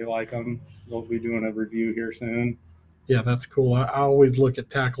 They like them. They'll be doing a review here soon. Yeah, that's cool. I always look at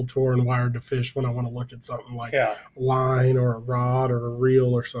Tackle Tour and Wired to Fish when I want to look at something like line or a rod or a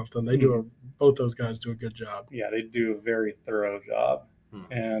reel or something. They both those guys do a good job. Yeah, they do a very thorough job.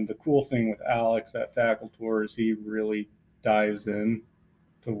 And the cool thing with Alex at Tackle Tour is he really dives in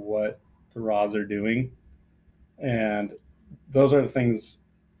to what the rods are doing. And those are the things,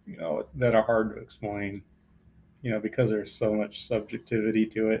 that are hard to explain, because there's so much subjectivity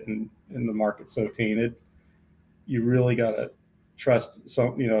to it, and the market's so tainted. You really got to trust.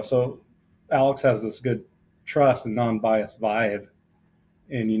 So Alex has this good trust and non-biased vibe,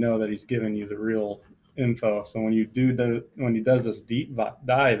 and that he's giving you the real info. So when when he does this deep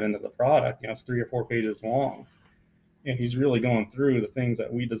dive into the product, it's 3 or 4 pages long, and he's really going through the things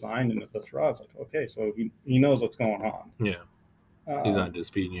that we designed into this rod. It's like, okay, so he knows what's going on. Yeah. He's not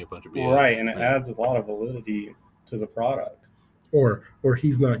just feeding you a bunch of BS. Right, and it adds a lot of validity to the product. Or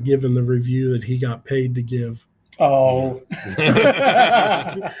he's not giving the review that he got paid to give. Oh.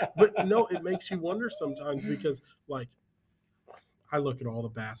 But no, it makes you wonder sometimes, because like I look at all the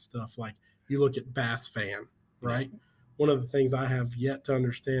bass stuff, like you look at Bass Fan, right? One of the things I have yet to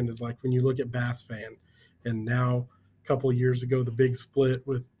understand is like when you look at Bass Fan, and now a couple of years ago, the big split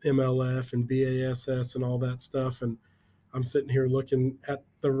with MLF and BASS and all that stuff. And I'm sitting here looking at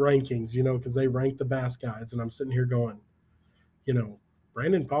the rankings, because they rank the bass guys. And I'm sitting here going,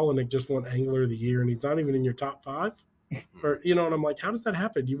 Brandon Polinick just won Angler of the Year, and he's not even in your top 5. Or, and I'm like, how does that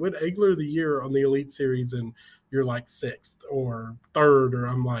happen? You win Angler of the Year on the Elite Series, and you're like 6th or 3rd. Or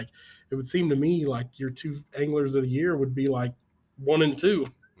I'm like, it would seem to me like your 2 Anglers of the Year would be like 1 and 2.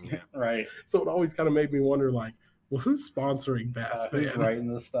 Yeah. Right. So it always kind of made me wonder, like, well, who's sponsoring Bass Fan? Who's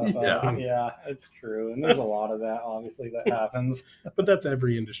writing this stuff out? Yeah, it's true. And there's a lot of that, obviously, that happens. But that's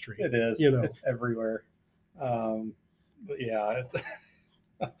every industry. It is. It's everywhere. But yeah,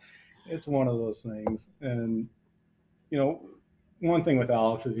 it's one of those things. And, one thing with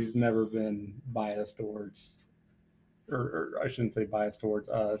Alex is he's never been biased towards, or I shouldn't say biased towards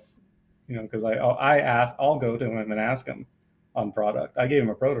us, because I'll go to him and ask him on product. I gave him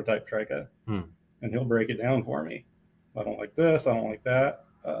a prototype Trika, and he'll break it down for me. I don't like this. I don't like that.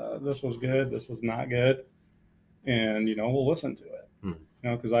 This was good. This was not good. And, we'll listen to it,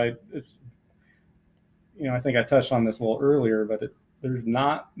 because I think I touched on this a little earlier, but there's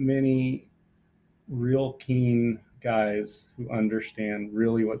not many real keen guys who understand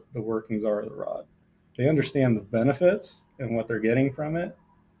really what the workings are of the rod. They understand the benefits and what they're getting from it,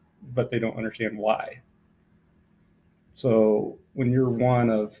 but they don't understand why. So when you're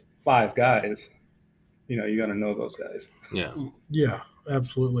one of 5 guys, you got to know those guys. Yeah. Yeah,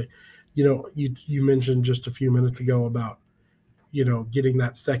 absolutely. You mentioned just a few minutes ago about, getting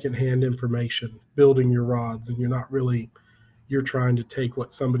that secondhand information, building your rods, and you're trying to take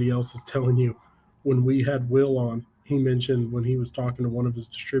what somebody else is telling you. When we had Will on, he mentioned when he was talking to one of his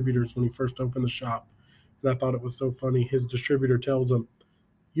distributors when he first opened the shop, and I thought it was so funny. His distributor tells him,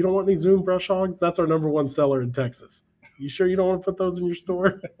 "You don't want any Zoom brush hogs? That's our #1 seller in Texas. You sure you don't want to put those in your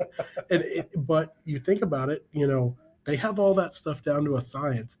store?" But you think about it, they have all that stuff down to a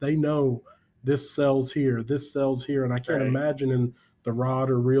science. They know this sells here, and I can't imagine in the rod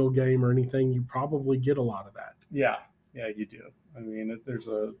or reel game or anything, you probably get a lot of that. Yeah, you do. I mean, there's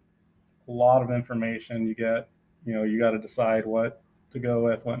a a lot of information. You get, you got to decide what to go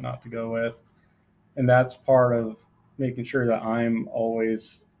with, what not to go with. And that's part of making sure that I'm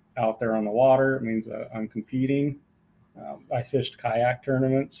always out there on the water. It means that I'm competing. I fished kayak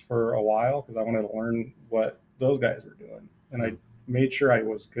tournaments for a while because I wanted to learn what those guys were doing. And I made sure I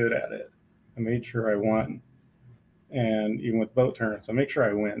was good at it. I made sure I won. And even with boat tournaments, I make sure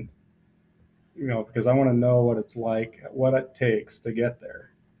I win. Because I want to know what it's like, what it takes to get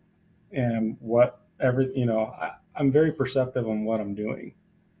there. And I'm very perceptive on what I'm doing.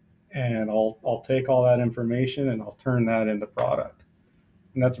 And I'll take all that information and I'll turn that into product.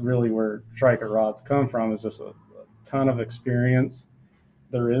 And that's really where Trika rods come from, is just a ton of experience.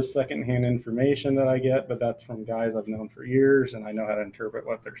 There is secondhand information that I get, but that's from guys I've known for years, and I know how to interpret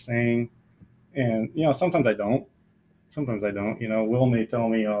what they're saying. And sometimes I don't. Will may tell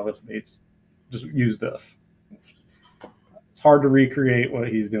me, "Oh, this bait's just use this." It's hard to recreate what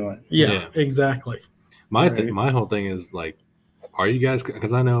he's doing. Yeah. Exactly. My whole thing is like, are you guys?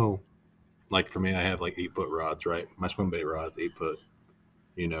 Because I know, like for me, I have like 8-foot rods, right? My swim bait rod's 8 foot.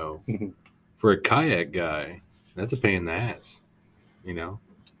 For a kayak guy, that's a pain in the ass.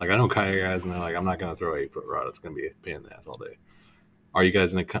 Like I know kayak guys, and they're like, I'm not gonna throw an 8-foot rod. It's gonna be a pain in the ass all day. Are you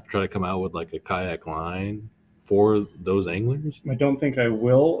guys gonna try to come out with like a kayak line for those anglers? I don't think I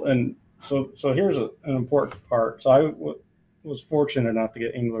will. And so here's an important part. So I was fortunate enough to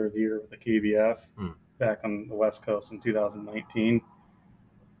get Angler of the Year with the KBF back on the West Coast in 2019.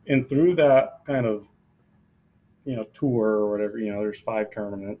 And through that kind of, tour or whatever, there's 5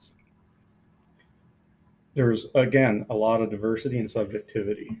 tournaments. There's, again, a lot of diversity and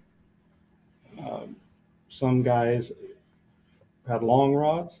subjectivity. Some guys had long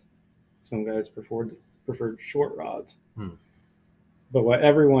rods. Some guys preferred short rods. But what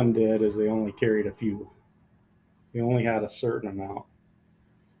everyone did is they only carried a few. They only had a certain amount.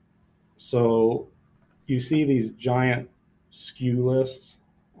 So you see these giant SKU lists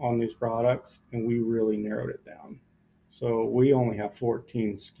on these products, and we really narrowed it down. So we only have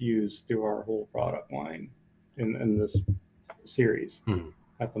 14 SKUs through our whole product line in this series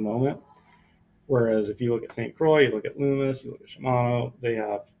at the moment. Whereas if you look at St. Croix, you look at Loomis, you look at Shimano, they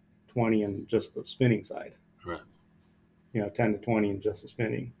have 20 in just the spinning side. Right. 10 to 20 in just the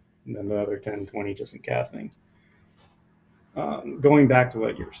spinning, and then the other 10, 20 just in casting. Going back to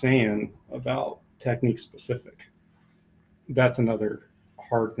what you're saying about technique specific, that's another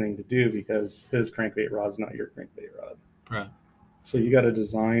hard thing to do because his crankbait rod is not your crankbait rod. Right. So you got to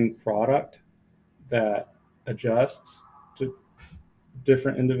design product that adjusts to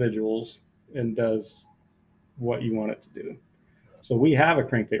different individuals and does what you want it to do. So we have a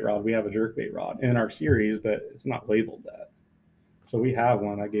crankbait rod, we have a jerkbait rod in our series, but it's not labeled that. So we have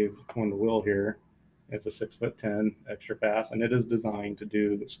one. I gave one to Will here. It's a 6'10" extra fast, and it is designed to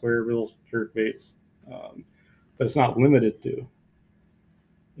do square bills, jerkbaits, but it's not limited to.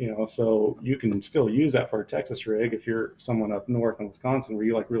 So you can still use that for a Texas rig if you're someone up north in Wisconsin where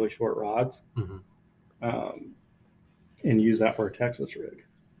you like really short rods, and use that for a Texas rig.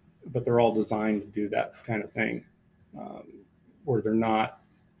 But they're all designed to do that kind of thing, where they're not,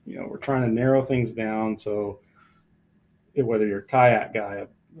 we're trying to narrow things down. So whether you're a kayak guy,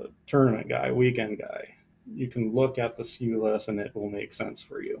 a tournament guy, weekend guy, you can look at the SKU list and it will make sense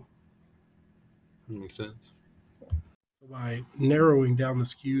for you. Makes sense. By narrowing down the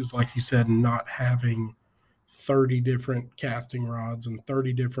SKUs, like you said, and not having 30 different casting rods and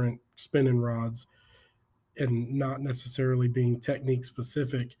 30 different spinning rods and not necessarily being technique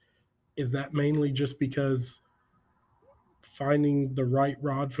specific, is that mainly just because finding the right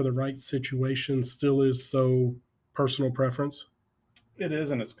rod for the right situation still is so personal preference? It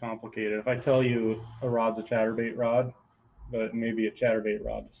is, and it's complicated. If I tell you a rod's a chatterbait rod, but maybe a chatterbait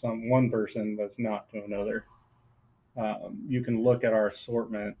rod to one person, but it's not to another. You can look at our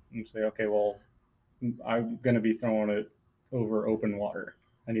assortment and say, okay, well, I'm going to be throwing it over open water.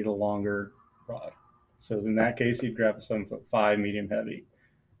 I need a longer rod. So in that case, you'd grab a 7'5" medium heavy,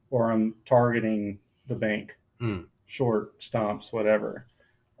 or I'm targeting the bank, short stomps, whatever.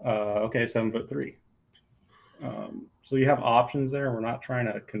 Okay, 7'3". So you have options there. We're not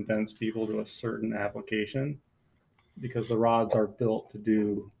trying to condense people to a certain application because the rods are built to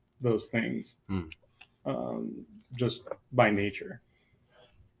do those things. Just by nature.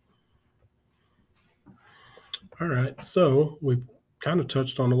 All right. So we've kind of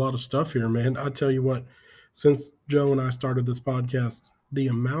touched on a lot of stuff here, man. I tell you what, since Joe and I started this podcast, the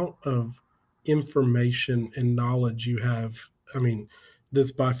amount of information and knowledge you have, I mean,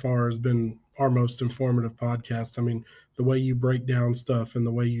 this by far has been our most informative podcast. I mean, the way you break down stuff and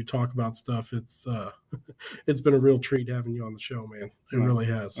the way you talk about stuff, it's been a real treat having you on the show, man. It really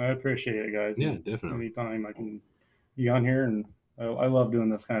has. I appreciate it, guys. Yeah, definitely. Anytime I can be on here, and I love doing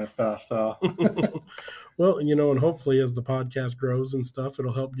this kind of stuff. So, well, and hopefully as the podcast grows and stuff,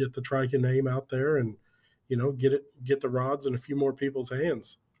 it'll help get the Trika name out there, and get the rods in a few more people's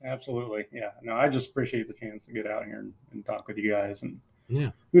hands. Absolutely, yeah. No, I just appreciate the chance to get out here and talk with you guys. And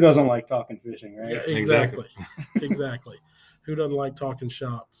yeah, who doesn't like talking fishing, right? Yeah, exactly. Exactly. Who doesn't like talking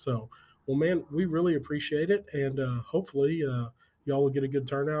shop? So, well, man, we really appreciate it, and hopefully y'all will get a good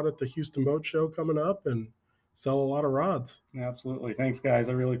turnout at the Houston Boat Show coming up and sell a lot of rods. Absolutely. Thanks, guys.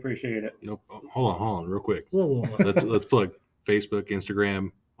 I really appreciate it. Nope. Hold on, real quick. Whoa. Let's plug Facebook,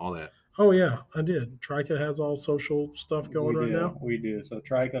 Instagram, all that. Oh yeah, I did. Trika has all social stuff going right now. We do. So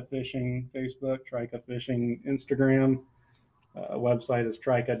Trika Fishing Facebook, Trika Fishing Instagram. Website is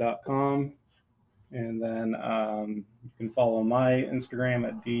trika.com. And then you can follow my Instagram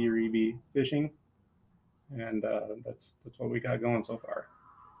at @drebyfishing. And that's what we got going so far.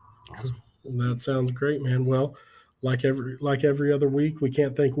 Awesome. Well, that sounds great, man. Well, like every other week, we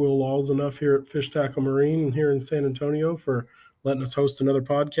can't thank Will Laws enough here at Fish Tackle Marine here in San Antonio for letting us host another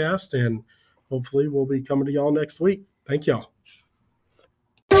podcast, and hopefully we'll be coming to y'all next week. Thank y'all.